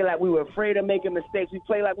 We played like we were afraid of making mistakes. We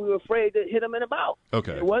played like we were afraid to hit them in the mouth.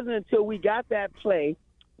 Okay. It wasn't until we got that play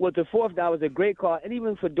with the fourth down was a great call, and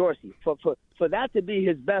even for Dorsey, for that to be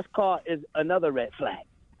his best call is another red flag.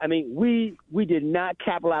 I mean, we did not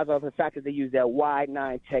capitalize on the fact that they used that wide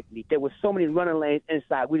nine technique. There were so many running lanes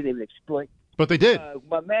inside we didn't even exploit. But they did.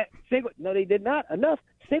 But man, no, they did not enough.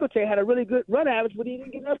 Singletary had a really good run average, but he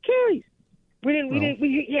didn't get enough carries.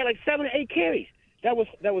 He had like 7 or 8 carries. That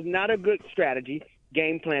was not a good strategy,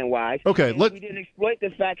 game plan wise. Okay, we didn't exploit the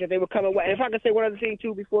fact that they were coming away. And if I can say one other thing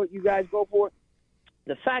too before you guys go for it,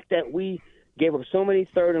 the fact that we gave up so many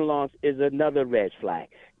third and longs is another red flag.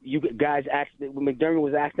 You guys asked, when McDermott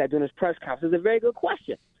was asked that during his press conference, it's a very good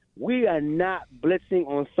question. We are not blitzing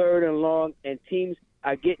on third and long, and teams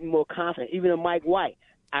are getting more confident. Even Mike White,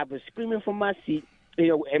 I was screaming from my seat,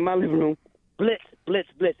 in my living room, blitz, blitz,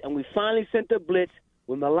 blitz. And we finally sent the blitz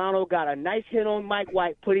when Milano got a nice hit on Mike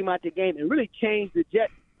White, put him out the game, and really changed the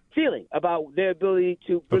Jets' feeling about their ability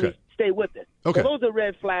to really stay with us. Okay. So those are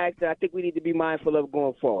red flags that I think we need to be mindful of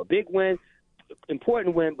going forward. Big win,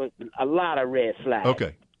 important win, but a lot of red flags.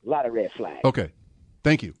 Okay. A lot of red flags. Okay.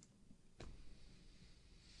 Thank you.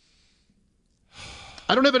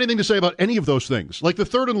 I don't have anything to say about any of those things. Like the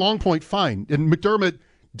third and long point, fine. And McDermott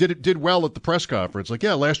did well at the press conference. Like,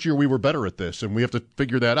 yeah, last year we were better at this, and we have to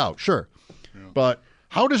figure that out. Sure. Yeah. But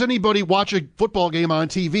how does anybody watch a football game on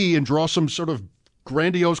TV and draw some sort of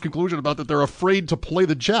grandiose conclusion about that they're afraid to play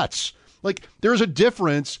the Jets? Like, there's a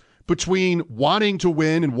difference between wanting to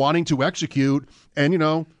win and wanting to execute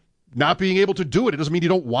and, not being able to do it. It doesn't mean you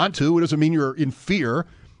don't want to. It doesn't mean you're in fear.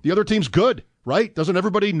 The other team's good, right? Doesn't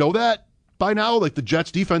everybody know that by now? Like, the Jets'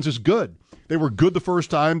 defense is good. They were good the first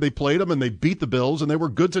time they played them, and they beat the Bills, and they were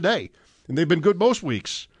good today. And they've been good most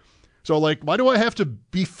weeks. So, why do I have to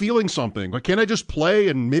be feeling something? Can't I just play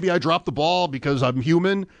and maybe I drop the ball because I'm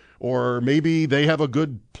human? Or maybe they have a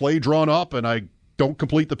good play drawn up and I don't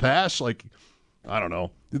complete the pass? I don't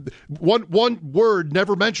know. One word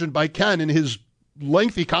never mentioned by Ken in his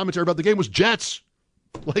lengthy commentary about the game was Jets.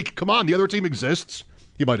 Come on, the other team exists.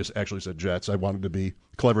 He might have actually said Jets. I wanted to be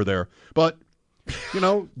clever there. But,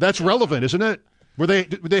 that's relevant, isn't it? Would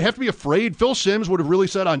they have to be afraid? Phil Simms would have really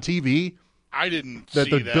said on TV I didn't that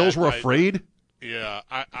see the Bills were afraid? Yeah,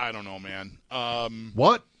 I don't know, man.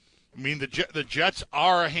 What? I mean, the Jets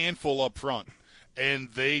are a handful up front, and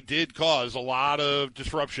they did cause a lot of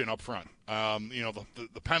disruption up front.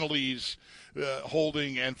 The penalties,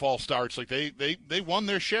 holding and false starts, they won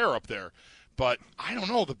their share up there. But I don't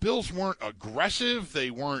know. The Bills weren't aggressive.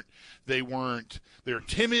 They were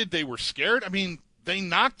timid. They were scared. I mean, they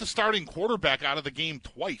knocked the starting quarterback out of the game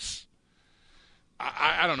twice.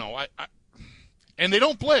 I don't know. And they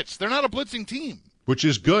don't blitz. They're not a blitzing team. Which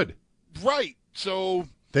is good. Right. So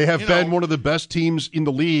they have been one of the best teams in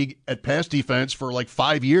the league at pass defense for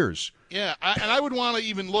 5 years. Yeah, and I would want to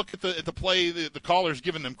even look at the play the caller's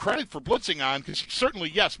giving them credit for blitzing on, because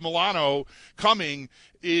certainly, yes, Milano coming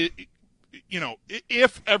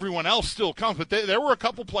if everyone else still comes. But there were a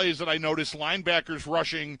couple plays that I noticed, linebackers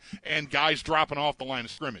rushing and guys dropping off the line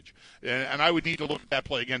of scrimmage. And I would need to look at that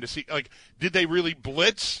play again to see, did they really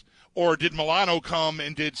blitz, or did Milano come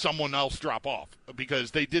and did someone else drop off?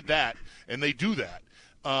 Because they did that, and they do that.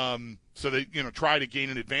 So they, try to gain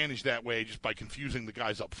an advantage that way just by confusing the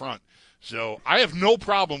guys up front. So I have no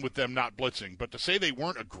problem with them not blitzing. But to say they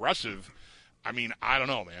weren't aggressive, I mean, I don't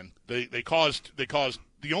know, man. They caused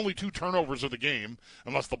the only 2 turnovers of the game,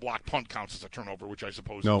 unless the block punt counts as a turnover, which I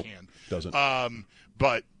suppose it can. Doesn't.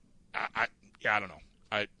 But I don't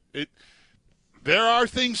know. There are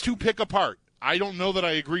things to pick apart. I don't know that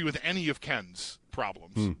I agree with any of Ken's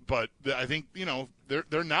problems, but I think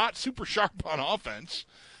they're not super sharp on offense.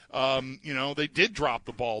 They did drop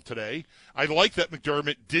the ball today. I like that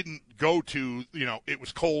McDermott didn't go to it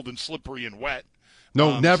was cold and slippery and wet.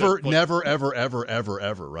 No, never, ever, ever, ever,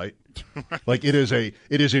 ever, right? Like it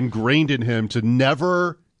is ingrained in him to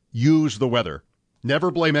never use the weather.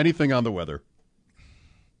 Never blame anything on the weather.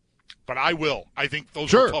 But I will. I think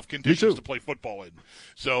those are tough conditions to play football in.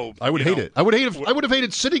 So I would hate it. I would have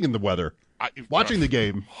hated sitting in the weather, watching the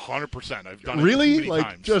game. 100%. I've done it really too many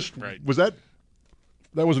times. Was that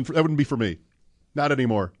wouldn't be for me. Not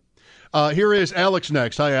anymore. Here is Alex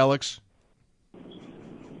next. Hi, Alex.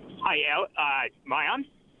 Hi, am I on?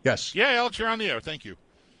 Yes. Yeah, Alex, you're on the air. Thank you.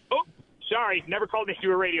 Oh, sorry. Never called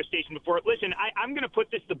into a radio station before. Listen, I'm going to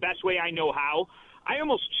put this the best way I know how. I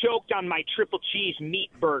almost choked on my triple cheese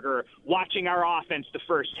meat burger watching our offense the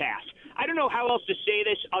first half. I don't know how else to say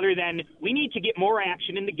this other than we need to get more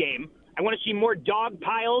action in the game. I want to see more dog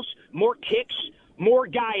piles, more kicks, more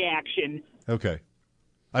guy action. Okay.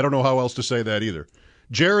 I don't know how else to say that either.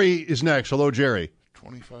 Jerry is next. Hello, Jerry.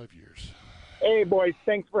 25 years. Hey, boys.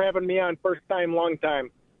 Thanks for having me on. First time, long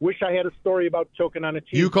time. Wish I had a story about choking on a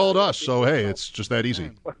cheese. You called us, so, hey, it's just that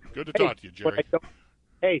easy. Good to talk to you, Jerry.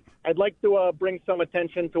 Hey, I'd like to bring some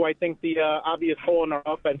attention to, I think, the obvious hole in our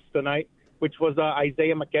offense tonight, which was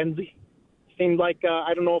Isaiah McKenzie. Seemed like,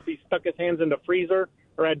 I don't know if he stuck his hands in the freezer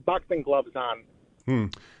or had boxing gloves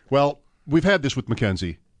on. Well, we've had this with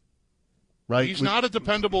McKenzie, right? He's not a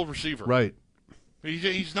dependable receiver. Right.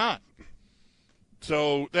 He's not.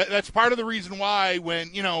 So that's part of the reason why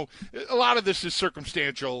when, a lot of this is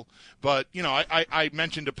circumstantial, but, I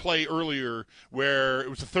mentioned a play earlier where it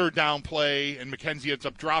was a 3rd down play and McKenzie ends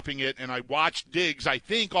up dropping it, and I watched Diggs, I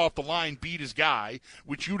think, off the line beat his guy,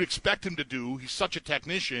 which you'd expect him to do. He's such a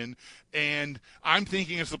technician, and I'm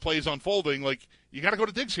thinking as the play is unfolding, you got to go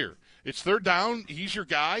to Diggs here. It's 3rd down, he's your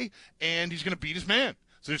guy, and he's going to beat his man.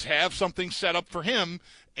 So just have something set up for him,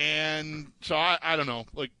 and so I don't know.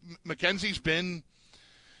 McKenzie's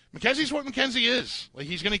what McKenzie is.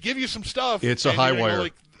 He's going to give you some stuff. It's a high wire.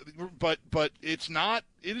 But it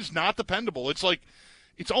is not dependable. It's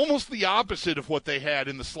almost the opposite of what they had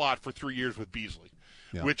in the slot for 3 years with Beasley,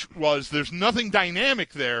 which was there's nothing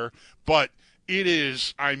dynamic there, but it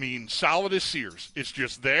is, solid as Sears. It's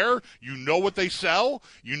just there. You know what they sell.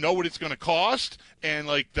 You know what it's going to cost, and,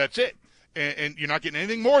 that's it. And you're not getting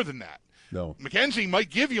anything more than that. No. McKenzie might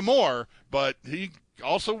give you more, but he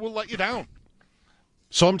also will let you down.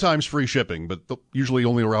 Sometimes free shipping, but usually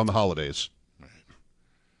only around the holidays. Right.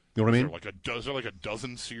 You know what I mean? Is there a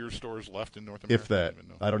dozen Sears stores left in North America? If that.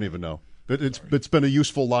 I don't even know. It's been a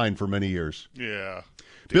useful line for many years. Yeah.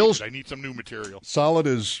 Bills. I need some new material. Solid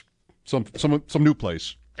as some new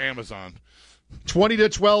place. Amazon.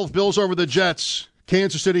 20-12, Bills over the Jets.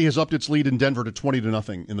 Kansas City has upped its lead in Denver to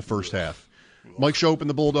 20-0 in the first half. Mike Schopp and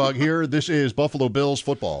the Bulldog here. This is Buffalo Bills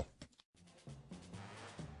football.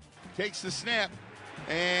 Takes the snap.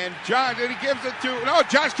 And Josh, and he gives it to,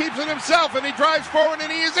 Josh keeps it himself, and he drives forward,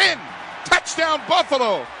 and he is in. Touchdown,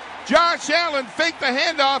 Buffalo. Josh Allen faked the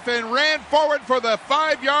handoff and ran forward for the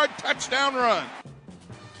 5-yard touchdown run.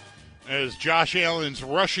 As Josh Allen's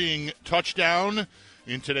rushing touchdown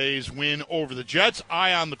in today's win over the Jets.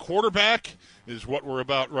 Eye on the quarterback is what we're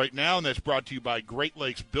about right now, and that's brought to you by Great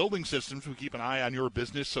Lakes Building Systems. We keep an eye on your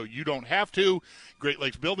business so you don't have to. Great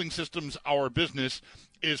Lakes Building Systems, our business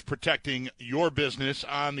is protecting your business.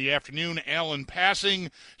 On the afternoon, Allen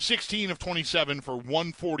passing 16 of 27 for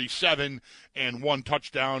 147 and 1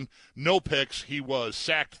 touchdown. No picks. He was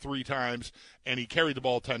sacked 3 times, and he carried the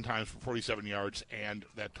ball 10 times for 47 yards. And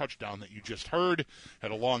that touchdown that you just heard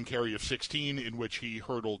had a long carry of 16 in which he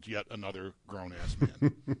hurdled yet another grown-ass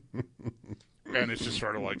man. And it's just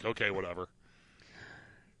sort of okay, whatever.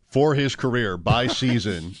 For his career, by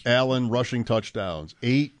season, Allen rushing touchdowns,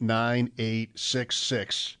 8, 9, 8, 6,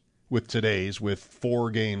 6 with today's, with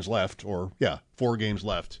 4 games left, 4 games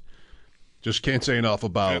left. Just can't say enough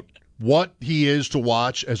about what he is to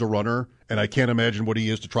watch as a runner, and I can't imagine what he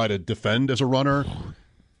is to try to defend as a runner,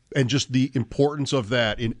 and just the importance of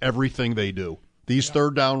that in everything they do. These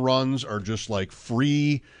third down runs are just like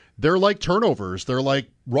free. They're like turnovers. They're like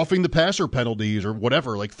roughing the passer penalties or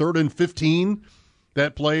whatever, like 3rd and 15,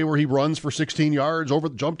 that play where he runs for 16 yards,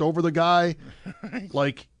 jumped over the guy.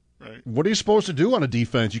 Like, what are you supposed to do on a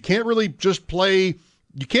defense? You can't really just play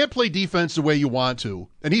 – you can't play defense the way you want to.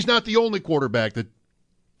 And he's not the only quarterback that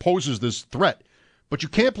poses this threat. But you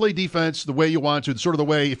can't play defense the way you want to, sort of the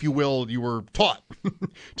way, if you will, you were taught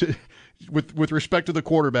with respect to the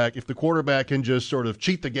quarterback. If the quarterback can just sort of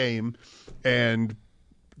cheat the game and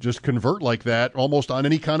just convert like that almost on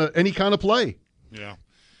any kind of play. Yeah.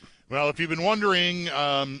 Well, if you've been wondering,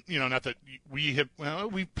 not that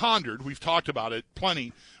we've pondered, we've talked about it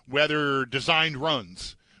plenty, whether designed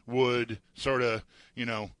runs would sort of,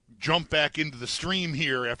 jump back into the stream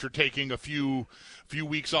here after taking a few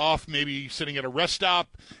weeks off, maybe sitting at a rest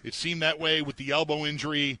stop. It seemed that way with the elbow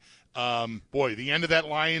injury. The end of that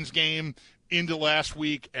Lions game into last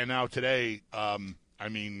week and now today,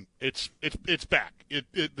 it's back. I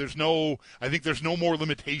think there's no more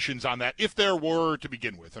limitations on that, if there were to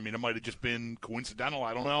begin with. I mean, it might have just been coincidental,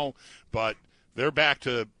 I don't know, but they're back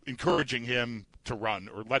to encouraging him to run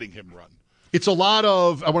or letting him run. It's a lot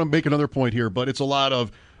of, I want to make another point here, but it's a lot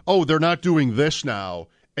of, they're not doing this now.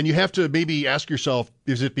 And you have to maybe ask yourself,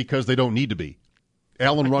 is it because they don't need to be?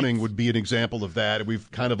 Allen running would be an example of that.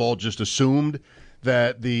 We've kind of all just assumed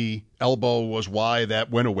that the elbow was why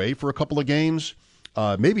that went away for a couple of games.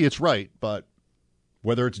 Maybe it's right, but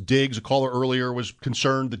whether it's Diggs, a caller earlier was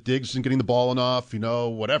concerned that Diggs isn't getting the ball enough,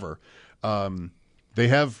 whatever. They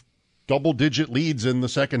have double-digit leads in the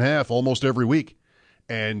second half almost every week,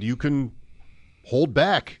 and you can hold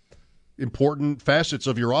back important facets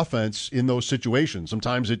of your offense in those situations.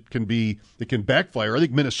 Sometimes it can backfire. I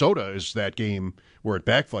think Minnesota is that game where it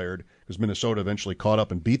backfired because Minnesota eventually caught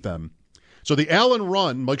up and beat them. So the Allen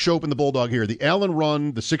run, Mike Schopp and the Bulldog here, the Allen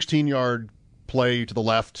run, the 16-yard play to the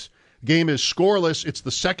left, game is scoreless. It's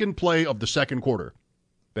the second play of the second quarter.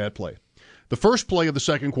 Bad play. The first play of the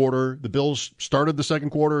second quarter, the Bills started the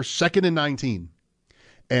second quarter 2nd and 19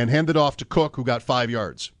 and handed off to Cook, who got 5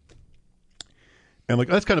 yards. And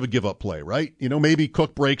that's kind of a give-up play, right? Maybe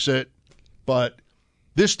Cook breaks it, but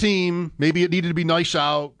this team, maybe it needed to be nice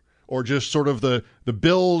out or just sort of the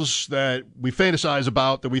Bills that we fantasize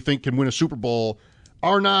about that we think can win a Super Bowl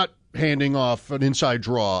are not handing off an inside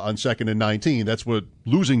draw on 2nd and 19. That's what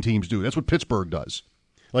losing teams do. That's what Pittsburgh does.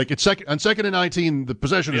 On 2nd and 19, the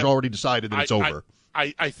possession is already decided that it's over.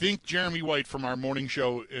 I think Jeremy White from our morning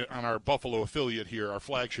show on our Buffalo affiliate here, our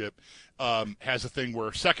flagship, has a thing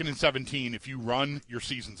where 2nd and 17, if you run, your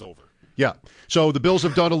season's over. Yeah. So the Bills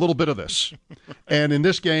have done a little bit of this. And in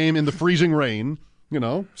this game, in the freezing rain,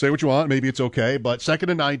 say what you want, maybe it's okay, but 2nd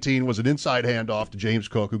and 19 was an inside handoff to James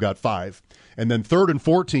Cook, who got 5. And then 3rd and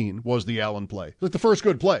 14 was the Allen play. Like the first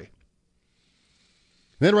good play.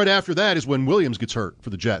 And then right after that is when Williams gets hurt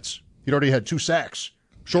for the Jets. He'd already had 2 sacks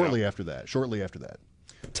shortly after that.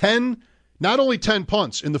 10, not only 10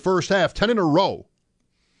 punts in the first half, 10 in a row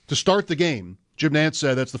to start the game. Jim Nantz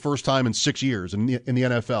said that's the first time in 6 years in the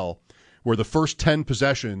NFL where the first 10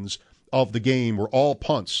 possessions of the game were all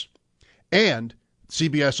punts. And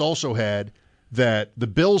CBS also had that the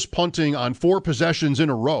Bills punting on 4 possessions in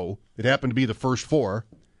a row, it happened to be the first 4,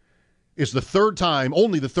 is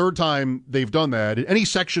only the third time they've done that in any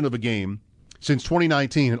section of a game since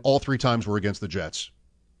 2019, and all 3 times were against the Jets.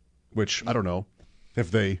 Which, I don't know,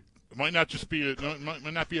 if they... It might not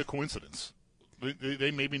be a coincidence.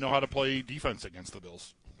 They maybe know how to play defense against the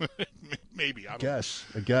Bills. Maybe. I guess.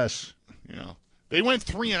 They went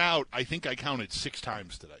 3 and out, I think I counted 6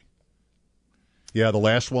 times today. Yeah, the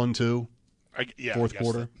last one, too. Fourth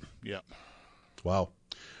quarter. Wow.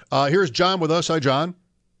 Here's John with us. Hi, John.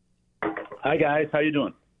 Hi, guys. How you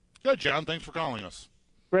doing? Good, John. Thanks for calling us.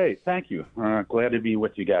 Great. Thank you. Glad to be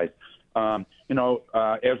with you guys.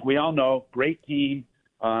 As we all know, great team.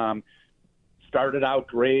 Started out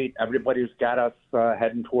great. Everybody's got us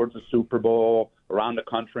heading towards the Super Bowl around the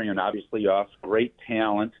country, and obviously us. Great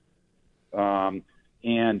talent.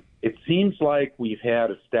 And it seems like we've had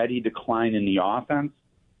a steady decline in the offense,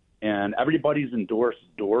 and everybody's endorsed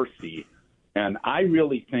Dorsey. And I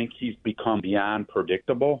really think he's become beyond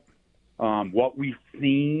predictable. What we've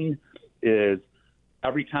seen is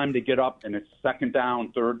every time they get up and it's 2nd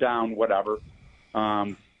down, 3rd down, whatever,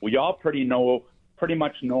 we all pretty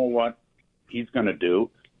much know what he's going to do,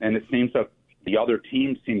 and it seems that the other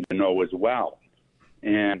teams seem to know as well.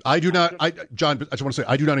 And I do not, John, I just want to say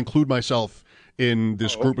I do not include myself in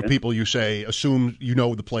this group of people you say assume you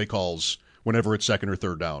know the play calls whenever it's second or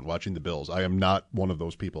third down watching the Bills. I am not one of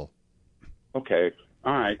those people. Okay.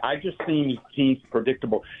 All right. I just seem teams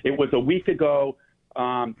predictable. It was a week ago.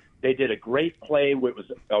 They did a great play. It was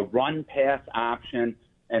a run-pass option,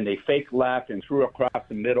 and they faked left and threw across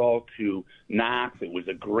the middle to Knox. It was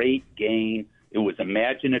a great game. It was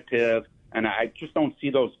imaginative, and I just don't see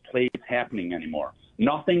those plays happening anymore.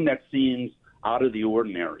 Nothing that seems out of the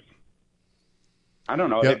ordinary. I don't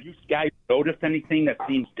know. Yep. Have you guys noticed anything that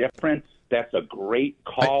seems different? That's a great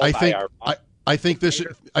call I think this.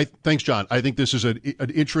 Thanks, John. I think this is an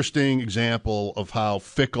interesting example of how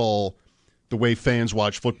fickle the way fans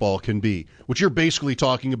watch football can be. What you're basically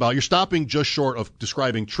talking about, you're stopping just short of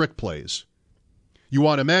describing trick plays. You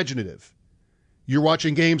want imaginative. You're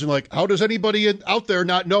watching games and like, how does anybody out there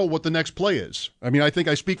not know what the next play is? I mean, I think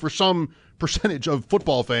I speak for some percentage of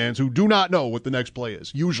football fans who do not know what the next play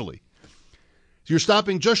is, usually. So you're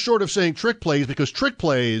stopping just short of saying trick plays because trick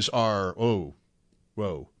plays are,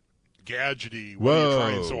 whoa. Gadgety. What are you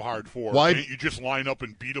trying so hard for? Why? Can't you just line up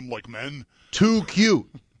and beat them like men? Too cute.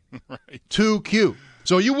 Right. Too cute.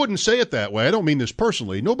 So you wouldn't say it that way. I don't mean this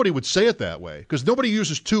personally. Nobody would say it that way because nobody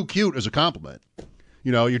uses too cute as a compliment.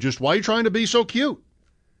 You know, why are you trying to be so cute?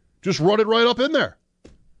 Just run it right up in there.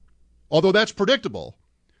 Although that's predictable.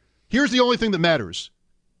 Here's the only thing that matters.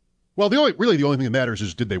 Well, the only thing that matters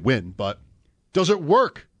is did they win, but does it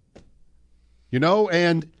work? You know,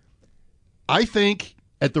 and I think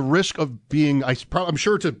at the risk of being, I'm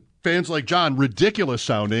sure to fans like John, ridiculous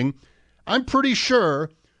sounding, I'm pretty sure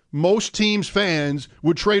most teams' fans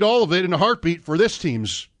would trade all of it in a heartbeat for this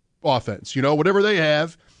team's offense. You know, whatever they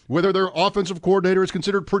have, whether their offensive coordinator is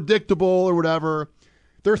considered predictable or whatever.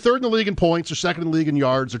 They're third in the league in points. They're second in the league in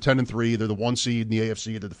yards. They're 10-3. They're the 1 seed in the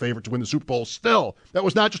AFC. They're the favorite to win the Super Bowl. Still, that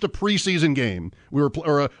was not just a preseason game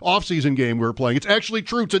or an off-season game we were playing. It's actually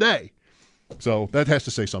true today. So that has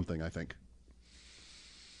to say something, I think.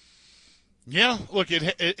 Yeah, look,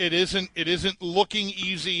 it isn't looking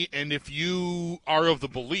easy, and if you are of the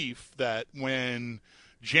belief that when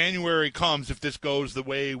January comes, if this goes the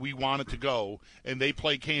way we want it to go, and they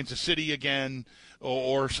play Kansas City again,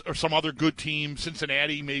 or some other good team,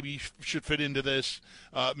 Cincinnati maybe should fit into this,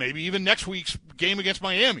 maybe even next week's game against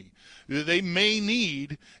Miami. They may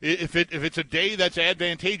need, if it's a day that's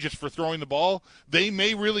advantageous for throwing the ball, they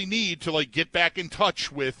may really need to get back in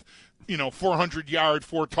touch with 400-yard,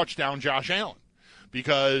 4-touchdown Josh Allen,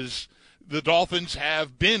 because the Dolphins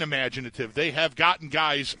have been imaginative. They have gotten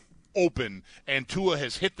guys open, and Tua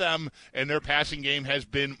has hit them, and their passing game has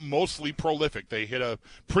been mostly prolific. They hit a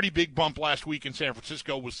pretty big bump last week in San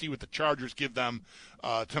Francisco. We'll see what the Chargers give them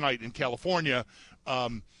tonight in California.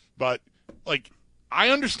 But I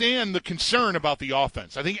understand the concern about the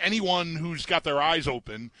offense. I think anyone who's got their eyes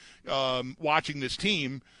open watching this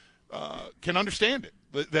team can understand it.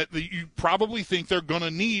 That you probably think they're going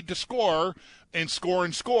to need to score and score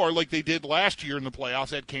and score like they did last year in the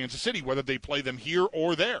playoffs at Kansas City, whether they play them here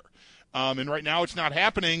or there. And right now it's not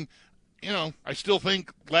happening. I still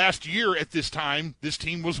think last year at this time, this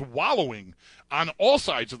team was wallowing on all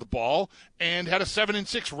sides of the ball and had a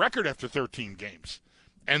 7-6 record after 13 games.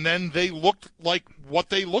 And then they looked like what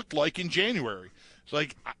they looked like in January. It's I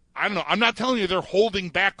don't know. I'm not telling you they're holding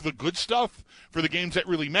back the good stuff for the games that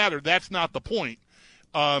really matter. That's not the point.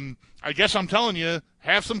 I guess I'm telling you,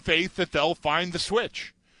 have some faith that they'll find the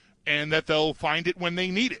switch and that they'll find it when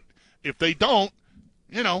they need it. If they don't,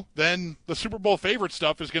 then the Super Bowl favorite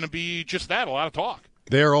stuff is going to be just that, a lot of talk.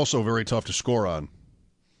 They are also very tough to score on.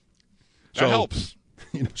 That helps.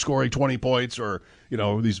 Scoring 20 points or,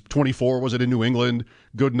 these 24, was it in New England?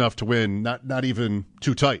 Good enough to win, not even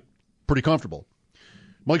too tight. Pretty comfortable.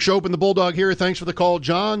 Mike Schopp and the Bulldog here. Thanks for the call,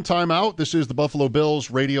 John. Timeout. This is the Buffalo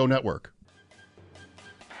Bills Radio Network.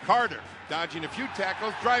 Carter dodging a few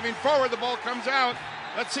tackles, driving forward. The ball comes out.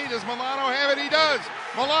 Let's see, does Milano have it? He does.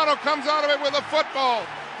 Milano comes out of it with a football.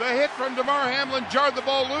 The hit from DeMar Hamlin jarred the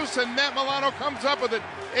ball loose, and Matt Milano comes up with it.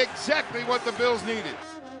 Exactly what the Bills needed.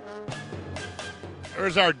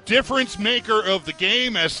 There's our difference maker of the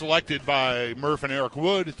game, as selected by Murph and Eric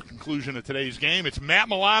Wood at the conclusion of today's game. It's Matt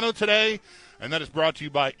Milano today, and that is brought to you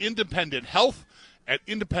by Independent Health. At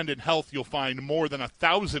Independent Health, you'll find more than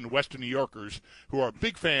 1,000 Western New Yorkers who are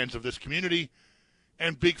big fans of this community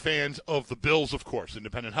and big fans of the Bills, of course.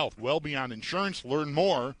 Independent Health, well beyond insurance. Learn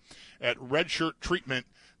more at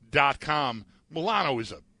redshirttreatment.com. Milano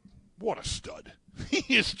what a stud.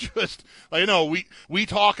 He is just, we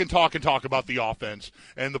talk about the offense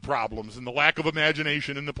and the problems and the lack of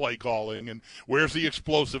imagination in the play calling and where's the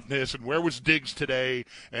explosiveness and where was Diggs today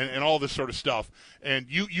and all this sort of stuff. And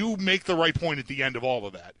you make the right point at the end of all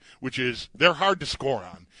of that, which is they're hard to score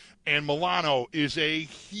on. And Milano is a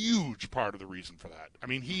huge part of the reason for that. I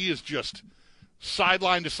mean, he is just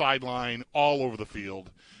sideline to sideline all over the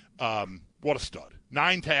field. What a stud.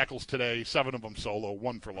 9 tackles today, 7 of them solo,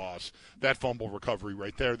 1 for loss. That fumble recovery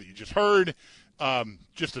right there that you just heard,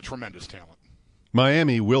 just a tremendous talent.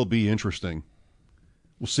 Miami will be interesting.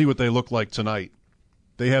 We'll see what they look like tonight.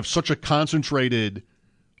 They have such a concentrated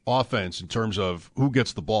offense in terms of who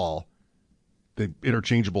gets the ball. They're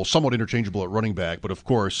somewhat interchangeable at running back, but of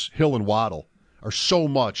course, Hill and Waddle are so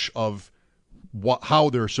much of how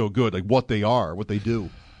they're so good, like what they are, what they do.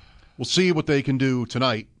 We'll see what they can do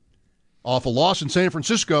tonight. Off a loss in San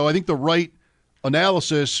Francisco, I think the right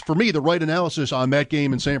analysis on that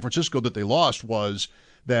game in San Francisco that they lost was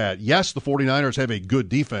that, yes, the 49ers have a good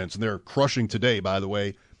defense, and they're crushing today, by the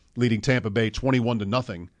way, leading Tampa Bay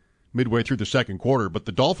 21-0 midway through the second quarter, but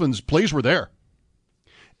the Dolphins' plays were there.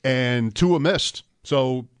 And Tua missed.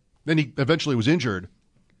 So then he eventually was injured.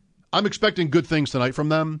 I'm expecting good things tonight from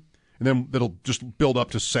them, and then that'll just build up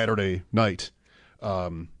to Saturday night.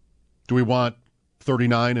 Do we want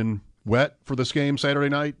 39 and wet for this game Saturday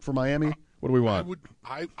night for Miami? What do we want?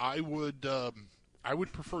 I would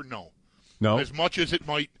prefer no. No? As much as it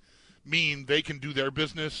might mean they can do their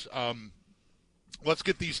business, let's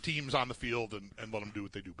get these teams on the field and let them do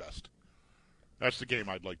what they do best. That's the game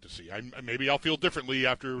I'd like to see. Maybe I'll feel differently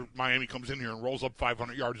after Miami comes in here and rolls up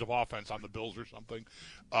 500 yards of offense on the Bills or something.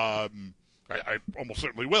 I almost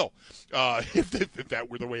certainly will if that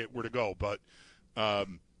were the way it were to go. But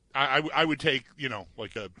I would take,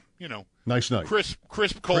 like a, nice night. Crisp,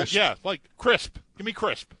 cold. Crisp. Yeah, like crisp. Give me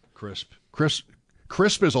crisp.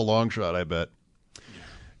 Crisp is a long shot, I bet. Yeah.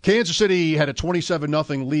 Kansas City had a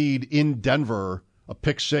 27-0 lead in Denver. A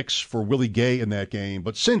pick 6 for Willie Gay in that game.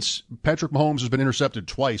 But since Patrick Mahomes has been intercepted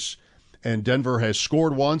twice, and Denver has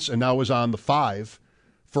scored once and now is on the 5,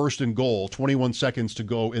 first and goal, 21 seconds to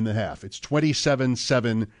go in the half. It's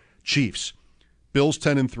 27-7 Chiefs. Bills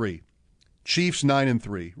 10-3. Chiefs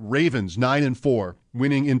 9-3. Ravens 9-4,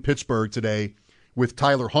 winning in Pittsburgh today with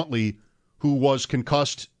Tyler Huntley, who was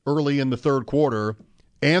concussed early in the third quarter.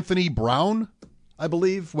 Anthony Brown, I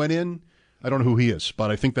believe, went in. I don't know who he is, but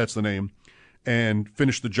I think that's the name. And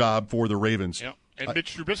finished the job for the Ravens. Yeah. And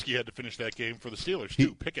Mitch Trubisky had to finish that game for the Steelers,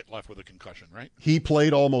 too. Pickett left with a concussion, right? He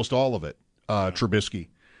played almost all of it, Trubisky.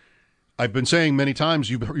 I've been saying many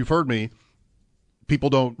times, you've heard me,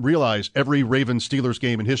 people don't realize every Ravens-Steelers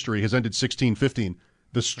game in history has ended 16-15.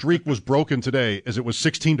 The streak was broken today as it was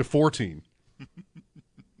 16-14.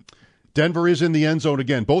 Denver is in the end zone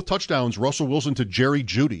again. Both touchdowns, Russell Wilson to Jerry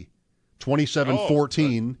Jeudy,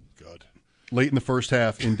 27-14. Late in the first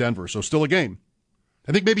half in Denver. So still a game.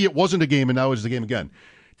 I think maybe it wasn't a game and now it's the game again.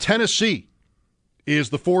 Tennessee is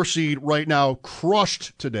the 4 seed right now,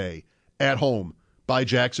 crushed today at home by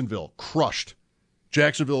Jacksonville. Crushed.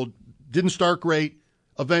 Jacksonville didn't start great,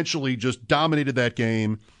 eventually just dominated that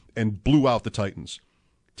game and blew out the Titans.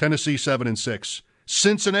 Tennessee 7-6.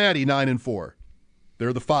 Cincinnati 9-4.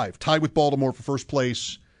 They're the 5. Tied with Baltimore for first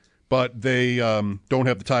place. But they don't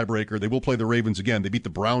have the tiebreaker. They will play the Ravens again. They beat the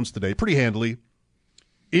Browns today pretty handily.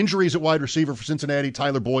 Injuries at wide receiver for Cincinnati.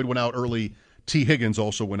 Tyler Boyd went out early. T. Higgins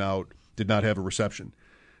also went out. Did not have a reception.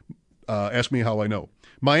 Ask me how I know.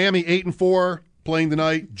 Miami 8-4 playing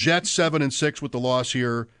tonight. Jets 7-6 with the loss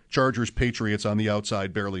here. Chargers, Patriots on the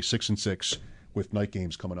outside, barely 6-6 with night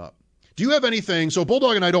games coming up. Do you have anything? So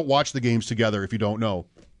Bulldog and I don't watch the games together if you don't know.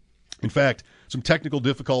 In fact, some technical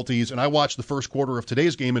difficulties, and I watched the first quarter of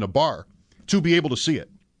today's game in a bar to be able to see it.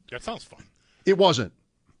 That sounds fun. It wasn't.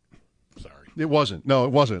 Sorry. It wasn't. No,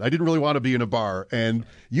 it wasn't. I didn't really want to be in a bar. And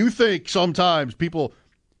you think sometimes people,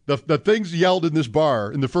 the things yelled in this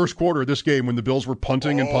bar in the first quarter of this game when the Bills were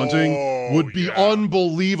punting would be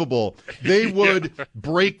unbelievable. They would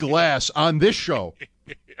break glass on this show.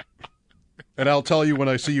 And I'll tell you when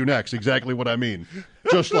I see you next exactly what I mean.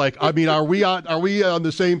 Just like, I mean, are we on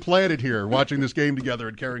the same planet here watching this game together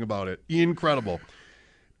and caring about it? Incredible.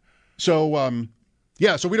 So,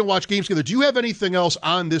 so we don't watch games together. Do you have anything else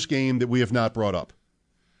on this game that we have not brought up?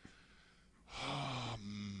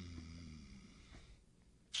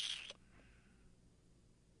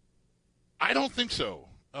 I don't think so.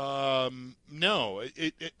 No,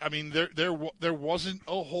 I mean, there wasn't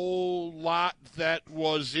a whole lot that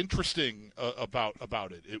was interesting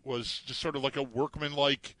about it. It was just sort of like a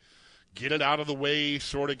workman-like, get it out of the way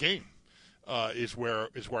sort of game. Is where,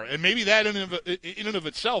 and maybe that in and of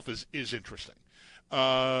itself is interesting.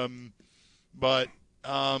 But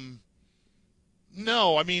no,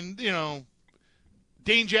 I mean,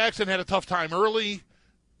 Dane Jackson had a tough time early.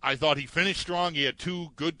 I thought he finished strong. He had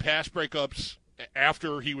 2 good pass breakups.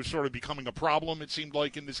 after he was sort of becoming a problem, it seemed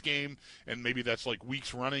like, in this game, and maybe that's like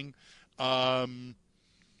weeks running. I'm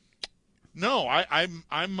all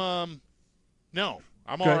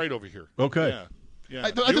right over here. Okay. Yeah.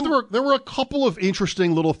 I thought there were a couple of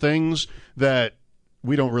interesting little things that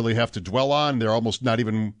we don't really have to dwell on. They're almost not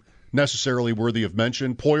even necessarily worthy of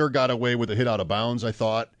mention. Poyer got away with a hit out of bounds, I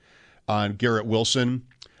thought, on Garrett Wilson.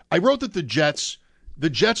 I wrote that the Jets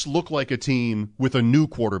look like a team with a new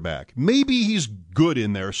quarterback. Maybe he's good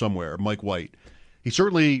in there somewhere, Mike White. He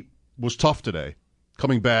certainly was tough today,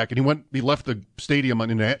 coming back, and he left the stadium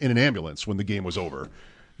in an ambulance when the game was over.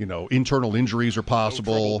 Internal injuries are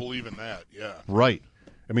possible. No trouble believing that, yeah. Right.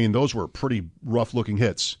 I mean, those were pretty rough-looking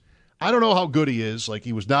hits. I don't know how good he is. Like,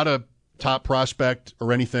 he was not a top prospect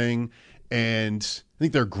or anything, and I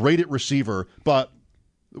think they're great at receiver, but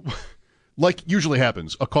like usually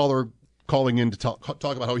happens, a caller calling in to talk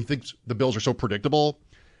about how he thinks the Bills are so predictable.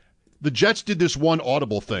 The Jets did this one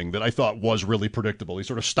audible thing that I thought was really predictable. He's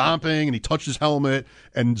sort of stomping, and he touched his helmet,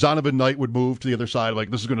 and Zonovan Knight would move to the other side, like,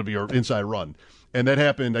 this is going to be our inside run. And that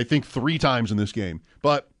happened, I think, 3 times in this game.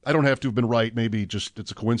 But I don't have to have been right. Maybe just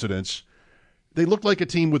it's a coincidence. They looked like a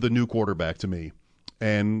team with a new quarterback to me.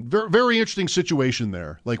 And very, very interesting situation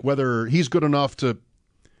there. Like, whether he's good enough to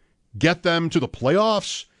get them to the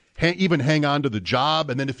playoffs, even hang on to the job,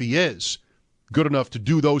 and then if he is good enough to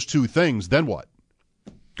do those 2 things, then what?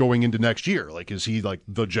 Going into next year, like, is he like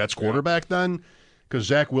the Jets quarterback then? Because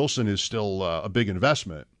Zach Wilson is still a big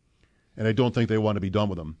investment, and I don't think they want to be done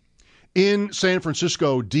with him. In San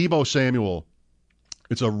Francisco, Deebo Samuel,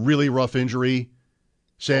 it's a really rough injury.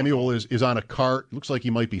 Samuel is on a cart. Looks like he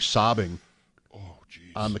might be sobbing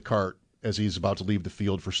on the cart as he's about to leave the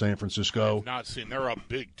field for San Francisco. I've not seen. They're up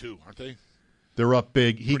big too, aren't they? They're up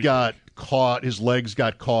big. He got caught. His legs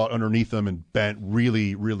got caught underneath him and bent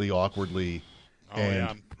really, really awkwardly.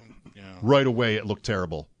 Right away, it looked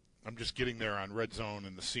terrible. I'm just getting there on Red Zone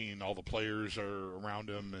and the scene. All the players are around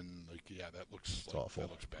him, and that looks awful.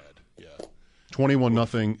 That looks bad. Yeah.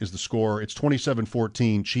 21-0 is the score. It's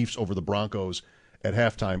 27-14. Chiefs over the Broncos at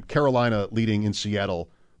halftime. Carolina leading in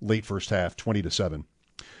Seattle late first half, 20-7.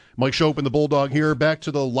 Mike Schopp and the Bulldog here. Back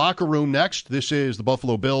to the locker room next. This is the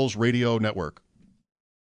Buffalo Bills Radio Network.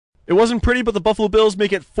 It wasn't pretty, but the Buffalo Bills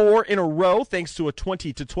make it 4 in a row thanks to a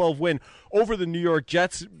 20-12 win over the New York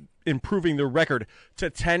Jets, improving their record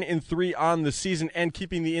to 10-3 on the season and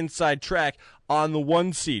keeping the inside track on the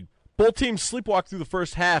 1 seed. Both teams sleepwalked through the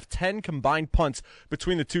first half, 10 combined punts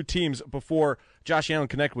between the 2 teams before Josh Allen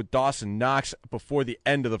connected with Dawson Knox before the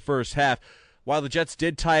end of the first half. While the Jets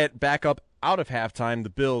did tie it back up out of halftime, the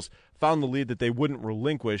Bills found the lead that they wouldn't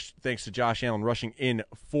relinquish thanks to Josh Allen rushing in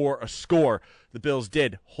for a score. The Bills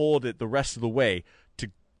did hold it the rest of the way to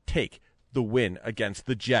take the win against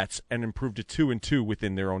the Jets and improved to 2-2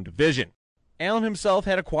 within their own division. Allen himself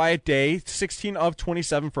had a quiet day, 16 of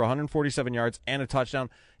 27 for 147 yards and a touchdown.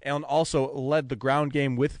 Allen also led the ground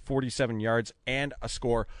game with 47 yards and a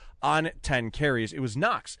score on 10 carries. It was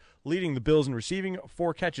Knox leading the Bills in receiving,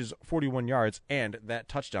 4 catches, 41 yards, and that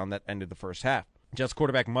touchdown that ended the first half. Jets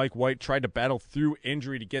quarterback Mike White tried to battle through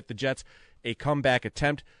injury to get the Jets a comeback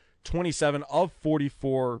attempt. 27 of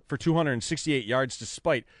 44 for 268 yards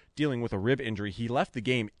despite dealing with a rib injury. He left the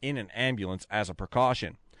game in an ambulance as a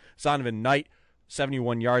precaution. Zonovan Knight,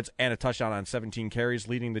 71 yards and a touchdown on 17 carries,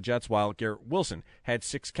 leading the Jets, while Garrett Wilson had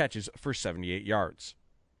 6 catches for 78 yards.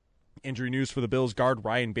 Injury news for the Bills guard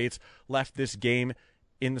Ryan Bates left this game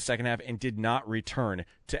in the second half and did not return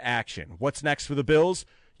to action. What's next for the Bills?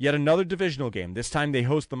 Yet another divisional game. This time they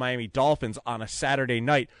host the Miami Dolphins on a Saturday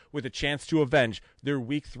night with a chance to avenge their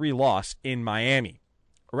Week 3 loss in Miami.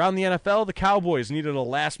 Around the NFL, the Cowboys needed a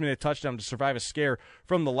last-minute touchdown to survive a scare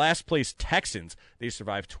from the last-place Texans. They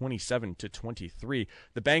survived 27-23.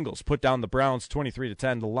 The Bengals put down the Browns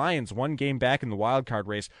 23-10. The Lions one game back in the wild-card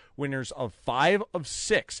race, winners of 5 of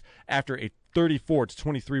 6 after a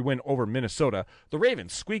 34-23 win over Minnesota. The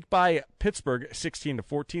Ravens squeaked by Pittsburgh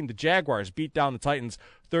 16-14. The Jaguars beat down the Titans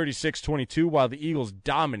 36-22, while the Eagles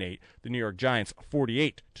dominate the New York Giants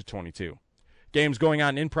 48-22. Games going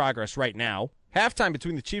on in progress right now. Halftime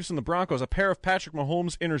between the Chiefs and the Broncos, a pair of Patrick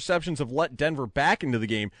Mahomes interceptions have let Denver back into the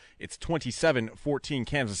game. It's 27-14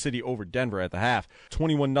 Kansas City over Denver at the half.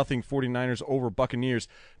 21-0 49ers over Buccaneers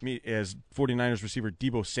as 49ers receiver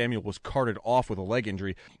Deebo Samuel was carted off with a leg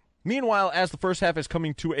injury. Meanwhile, as the first half is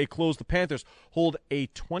coming to a close, the Panthers hold a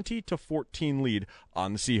 20-14 lead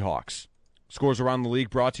on the Seahawks. Scores around the league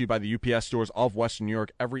brought to you by the UPS stores of Western New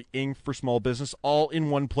York. Every ing for small business, all in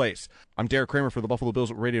one place. I'm Derek Kramer for the Buffalo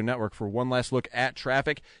Bills Radio Network. For one last look at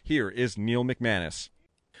traffic, here is Neil McManus.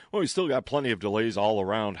 Well, we still got plenty of delays all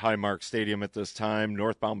around Highmark Stadium at this time.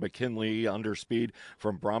 Northbound McKinley, underspeed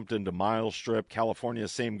from Brompton to Miles Strip. California,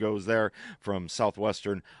 same goes there from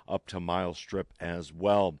Southwestern up to Miles Strip as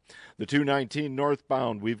well. The 219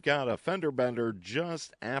 northbound, we've got a fender bender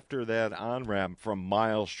just after that on-ramp from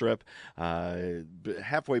Miles Strip,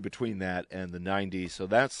 halfway between that and the 90, so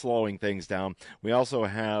that's slowing things down. We also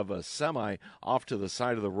have a semi off to the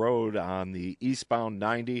side of the road on the eastbound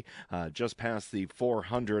 90, just past the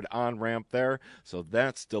 400 on-ramp there, so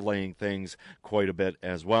that's delaying things quite a bit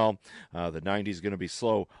as well. The 90 is going to be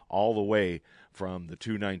slow all the way from the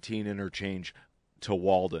 219 interchange to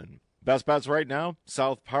Walden. Best bets right now,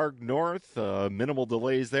 South Park North, minimal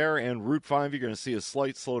delays there, and Route 5, you're going to see a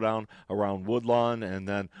slight slowdown around Woodlawn, and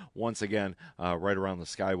then once again, right around the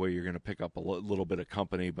Skyway, you're going to pick up a little bit of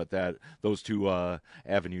company, but those two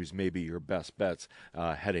avenues may be your best bets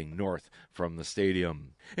heading north from the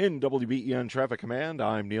stadium. In WBEN Traffic Command,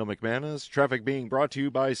 I'm Neil McManus. Traffic being brought to you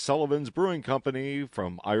by Sullivan's Brewing Company.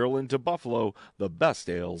 From Ireland to Buffalo, the best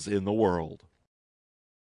ales in the world.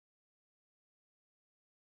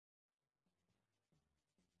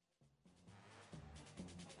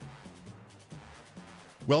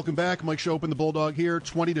 Welcome back. Mike Schopen, the Bulldog here.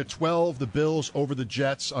 20-12, the Bills over the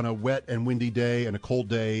Jets on a wet and windy day and a cold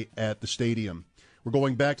day at the stadium. We're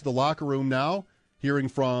going back to the locker room now, hearing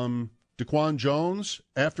from Daquan Jones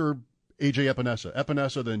after A.J. Epinesa.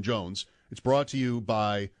 Epinesa, then Jones. It's brought to you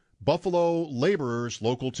by Buffalo Laborers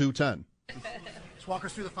Local 210. Just walk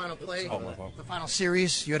us through the final play, the final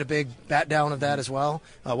series. You had a big bat down of that as well.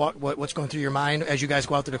 What's going through your mind as you guys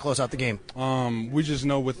go out there to close out the game? We just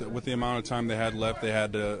know with the amount of time they had left, they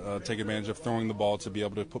had to take advantage of throwing the ball to be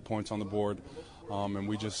able to put points on the board. And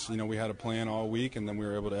we just, we had a plan all week, and then we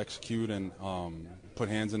were able to execute and put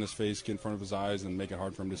hands in his face, get in front of his eyes, and make it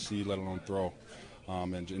hard for him to see, let alone throw,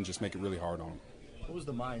 and just make it really hard on him. What was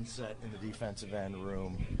the mindset in the defensive end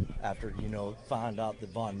room after, found out that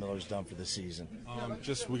Von Miller's done for the season?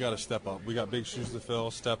 We got to step up. We got big shoes to fill,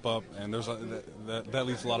 step up, and that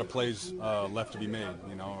leaves a lot of plays left to be made.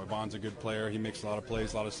 Von's a good player. He makes a lot of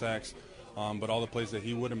plays, a lot of sacks. But all the plays that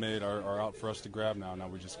he would have made are out for us to grab now. Now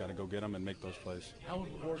we just got to go get them and make those plays. How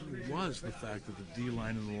important was the fact that the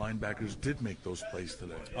D-line and the linebackers did make those plays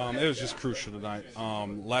today? It was just crucial tonight.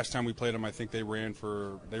 Last time we played them, I think they ran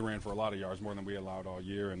for a lot of yards, more than we allowed all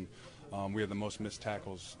year, and we had the most missed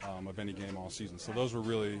tackles of any game all season. So those were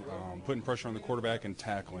really putting pressure on the quarterback, and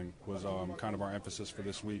tackling was kind of our emphasis for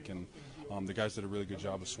this week. And the guys did a really good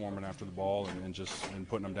job of swarming after the ball and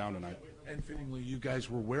putting them down tonight. And fittingly, you guys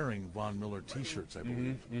were wearing Von Miller T-shirts, I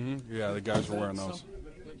believe. Mm-hmm. Yeah, the guys were wearing those.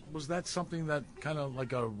 Was that something that kind of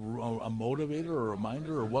like a motivator or a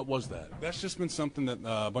reminder, or what was that? That's just been something that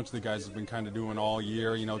a bunch of the guys have been kind of doing all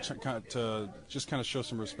year, to just kind of show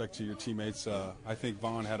some respect to your teammates. I think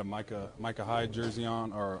Von had a Micah Hyde jersey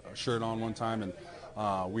on, or a shirt on one time,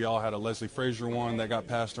 and we all had a Leslie Frazier one that got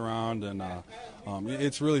passed around, and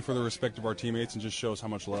it's really for the respect of our teammates and just shows how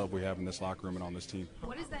much love we have in this locker room and on this team.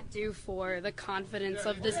 What does that do for the confidence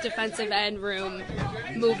of this defensive end room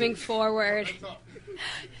moving forward?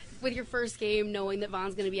 With your first game, knowing that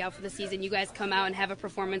Von's going to be out for the season, you guys come out and have a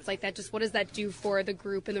performance like that. Just what does that do for the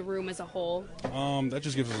group and the room as a whole? That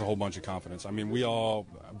just gives us a whole bunch of confidence. I mean, we all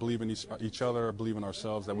believe in each other, believe in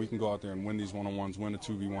ourselves, that we can go out there and win these one-on-ones, win a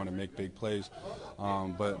 2v1, and make big plays.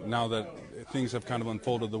 But now that things have kind of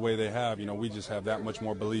unfolded the way they have, we just have that much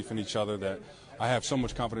more belief in each other, that I have so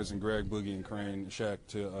much confidence in Greg, Boogie, and Crane, Shaq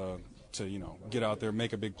to get out there,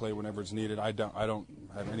 make a big play whenever it's needed. I don't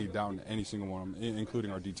have any doubt in any single one of them,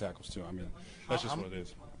 including our D tackles too. I mean, that's just what it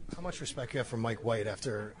is. How much respect you have for Mike White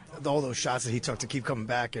after all those shots that he took to keep coming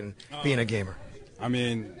back and being a gamer? I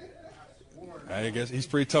mean, I guess he's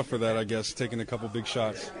pretty tough for that, I guess, taking a couple big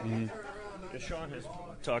shots. Mm-hmm. Sean has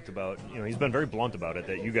talked about, he's been very blunt about it,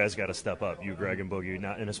 that you guys got to step up, you, Greg, and Boogie,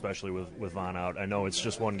 and especially with Von out. I know it's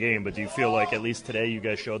just one game, but do you feel like at least today you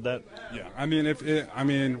guys showed that? Yeah, I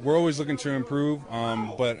mean, we're always looking to improve,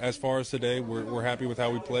 but as far as today, we're happy with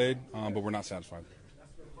how we played, but we're not satisfied.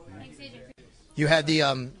 You had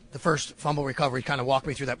the first fumble recovery. Kind of walk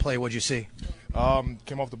me through that play. What'd you see?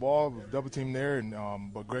 Came off the ball, double team there, and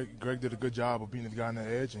but Greg did a good job of beating the guy on the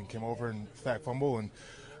edge and came over and sack fumble and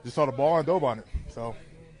just saw the ball and dove on it. So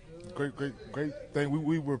great thing.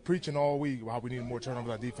 We were preaching all week how we needed more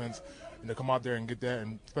turnovers on defense, and to come out there and get that,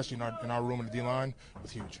 and especially in our room in the D-line, was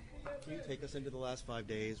huge. Can you take us into the last 5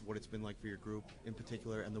 days, what it's been like for your group in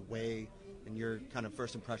particular, and the way, and your kind of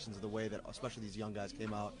first impressions of the way that especially these young guys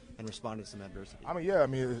came out and responded to some adversity?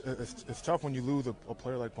 It's tough when you lose a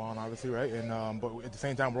player like Vaughn, obviously, right? And but at the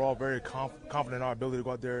same time, we're all very confident in our ability to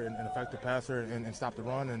go out there and affect the passer and stop the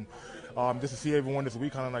run. And just to see everyone this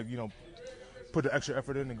week kind of like, put the extra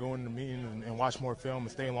effort in and go into the meeting and watch more film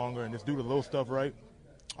and stay longer and just do the little stuff right,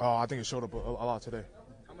 I think it showed up a lot today.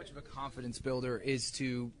 How much of a confidence builder is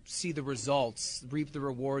to see the results, reap the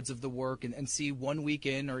rewards of the work, and see 1 week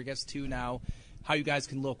in, or I guess 2 now, how you guys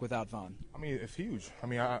can look without Vaughn? It's huge.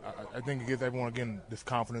 I think it gives everyone, again, this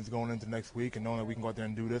confidence going into next week and knowing that we can go out there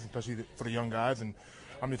and do this, especially for the young guys. And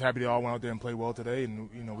I'm just happy they all went out there and played well today, and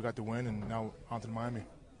we got the win, and now on to Miami.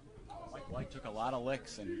 Mike White took a lot of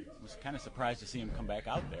licks and was kind of surprised to see him come back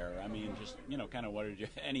out there. Kind of what did you,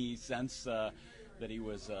 any sense that he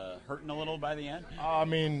was hurting a little by the end? I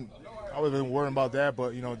wasn't worrying about that,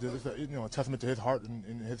 but just a testament to his heart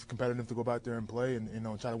and his competitiveness to go back there and play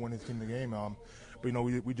and try to win his team the game. But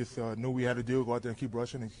we just knew we had to do, go out there and keep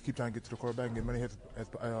rushing and keep trying to get to the quarterback and get many hits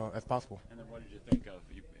as possible. And then what did you think of?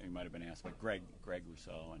 You might have been asked, but Greg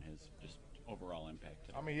Rousseau and his just overall impact.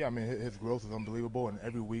 His growth is unbelievable, and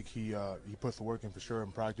every week he puts the work in for sure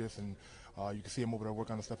in practice, and you can see him over there work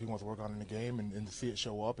on the stuff he wants to work on in the game, and to see it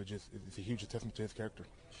show up, it's a huge testament to his character.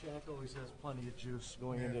 Shaq always has plenty of juice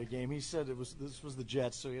going into a game. He said this was the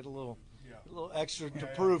Jets, so he had a little extra to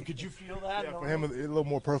prove. Could you feel that? Yeah, for him, it's a little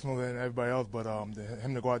more personal than everybody else, but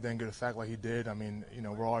him to go out there and get a sack like he did,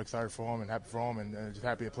 we're all excited for him and happy for him, and just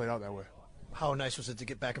happy it played out that way. How nice was it to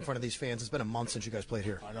get back in front of these fans? It's been a month since you guys played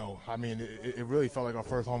here. I know. It really felt like our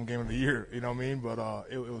first home game of the year, But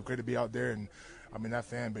it was great to be out there, and that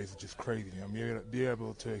fan base is just crazy. Be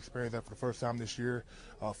able to experience that for the first time this year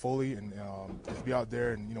fully, and just be out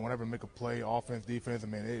there and whenever we make a play, offense, defense,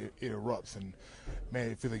 it erupts, and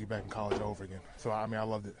it feels like you're back in college over again. So I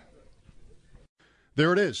loved it.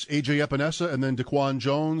 There it is, A.J. Epinesa and then Daquan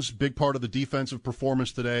Jones, big part of the defensive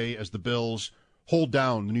performance today as the Bills hold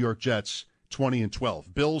down the New York Jets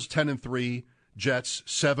 20-12. Bills 10-3, Jets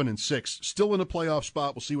 7-6. Still in a playoff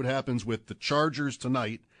spot. We'll see what happens with the Chargers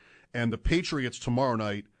tonight and the Patriots tomorrow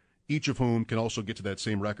night, each of whom can also get to that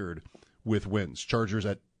same record with wins. Chargers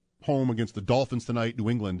at home against the Dolphins tonight, New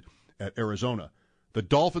England at Arizona. The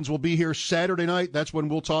Dolphins will be here Saturday night. That's when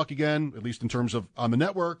we'll talk again, at least in terms of on the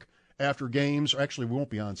network, after games. Actually, we won't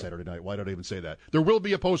be on Saturday night. Why did I even say that? There will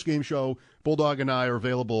be a post-game show. Bulldog and I are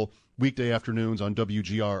available weekday afternoons on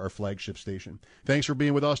WGR, our flagship station. Thanks for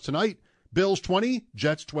being with us tonight. Bills 20,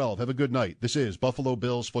 Jets 12. Have a good night. This is Buffalo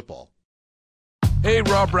Bills football. Hey,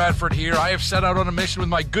 Rob Bradford here. I have set out on a mission with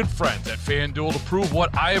my good friends at FanDuel to prove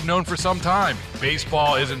what I have known for some time.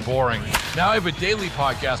 Baseball isn't boring. Now I have a daily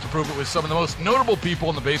podcast to prove it with some of the most notable people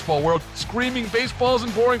in the baseball world, screaming baseball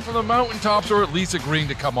isn't boring from the mountaintops, or at least agreeing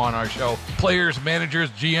to come on our show. Players,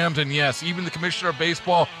 managers, GMs, and yes, even the commissioner of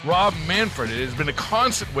baseball, Rob Manfred. It has been a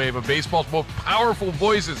constant wave of baseball's most powerful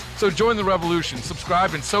voices. So join the revolution.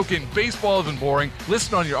 Subscribe and soak in Baseball Isn't Boring.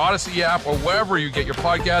 Listen on your Odyssey app or wherever you get your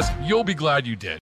podcasts. You'll be glad you did.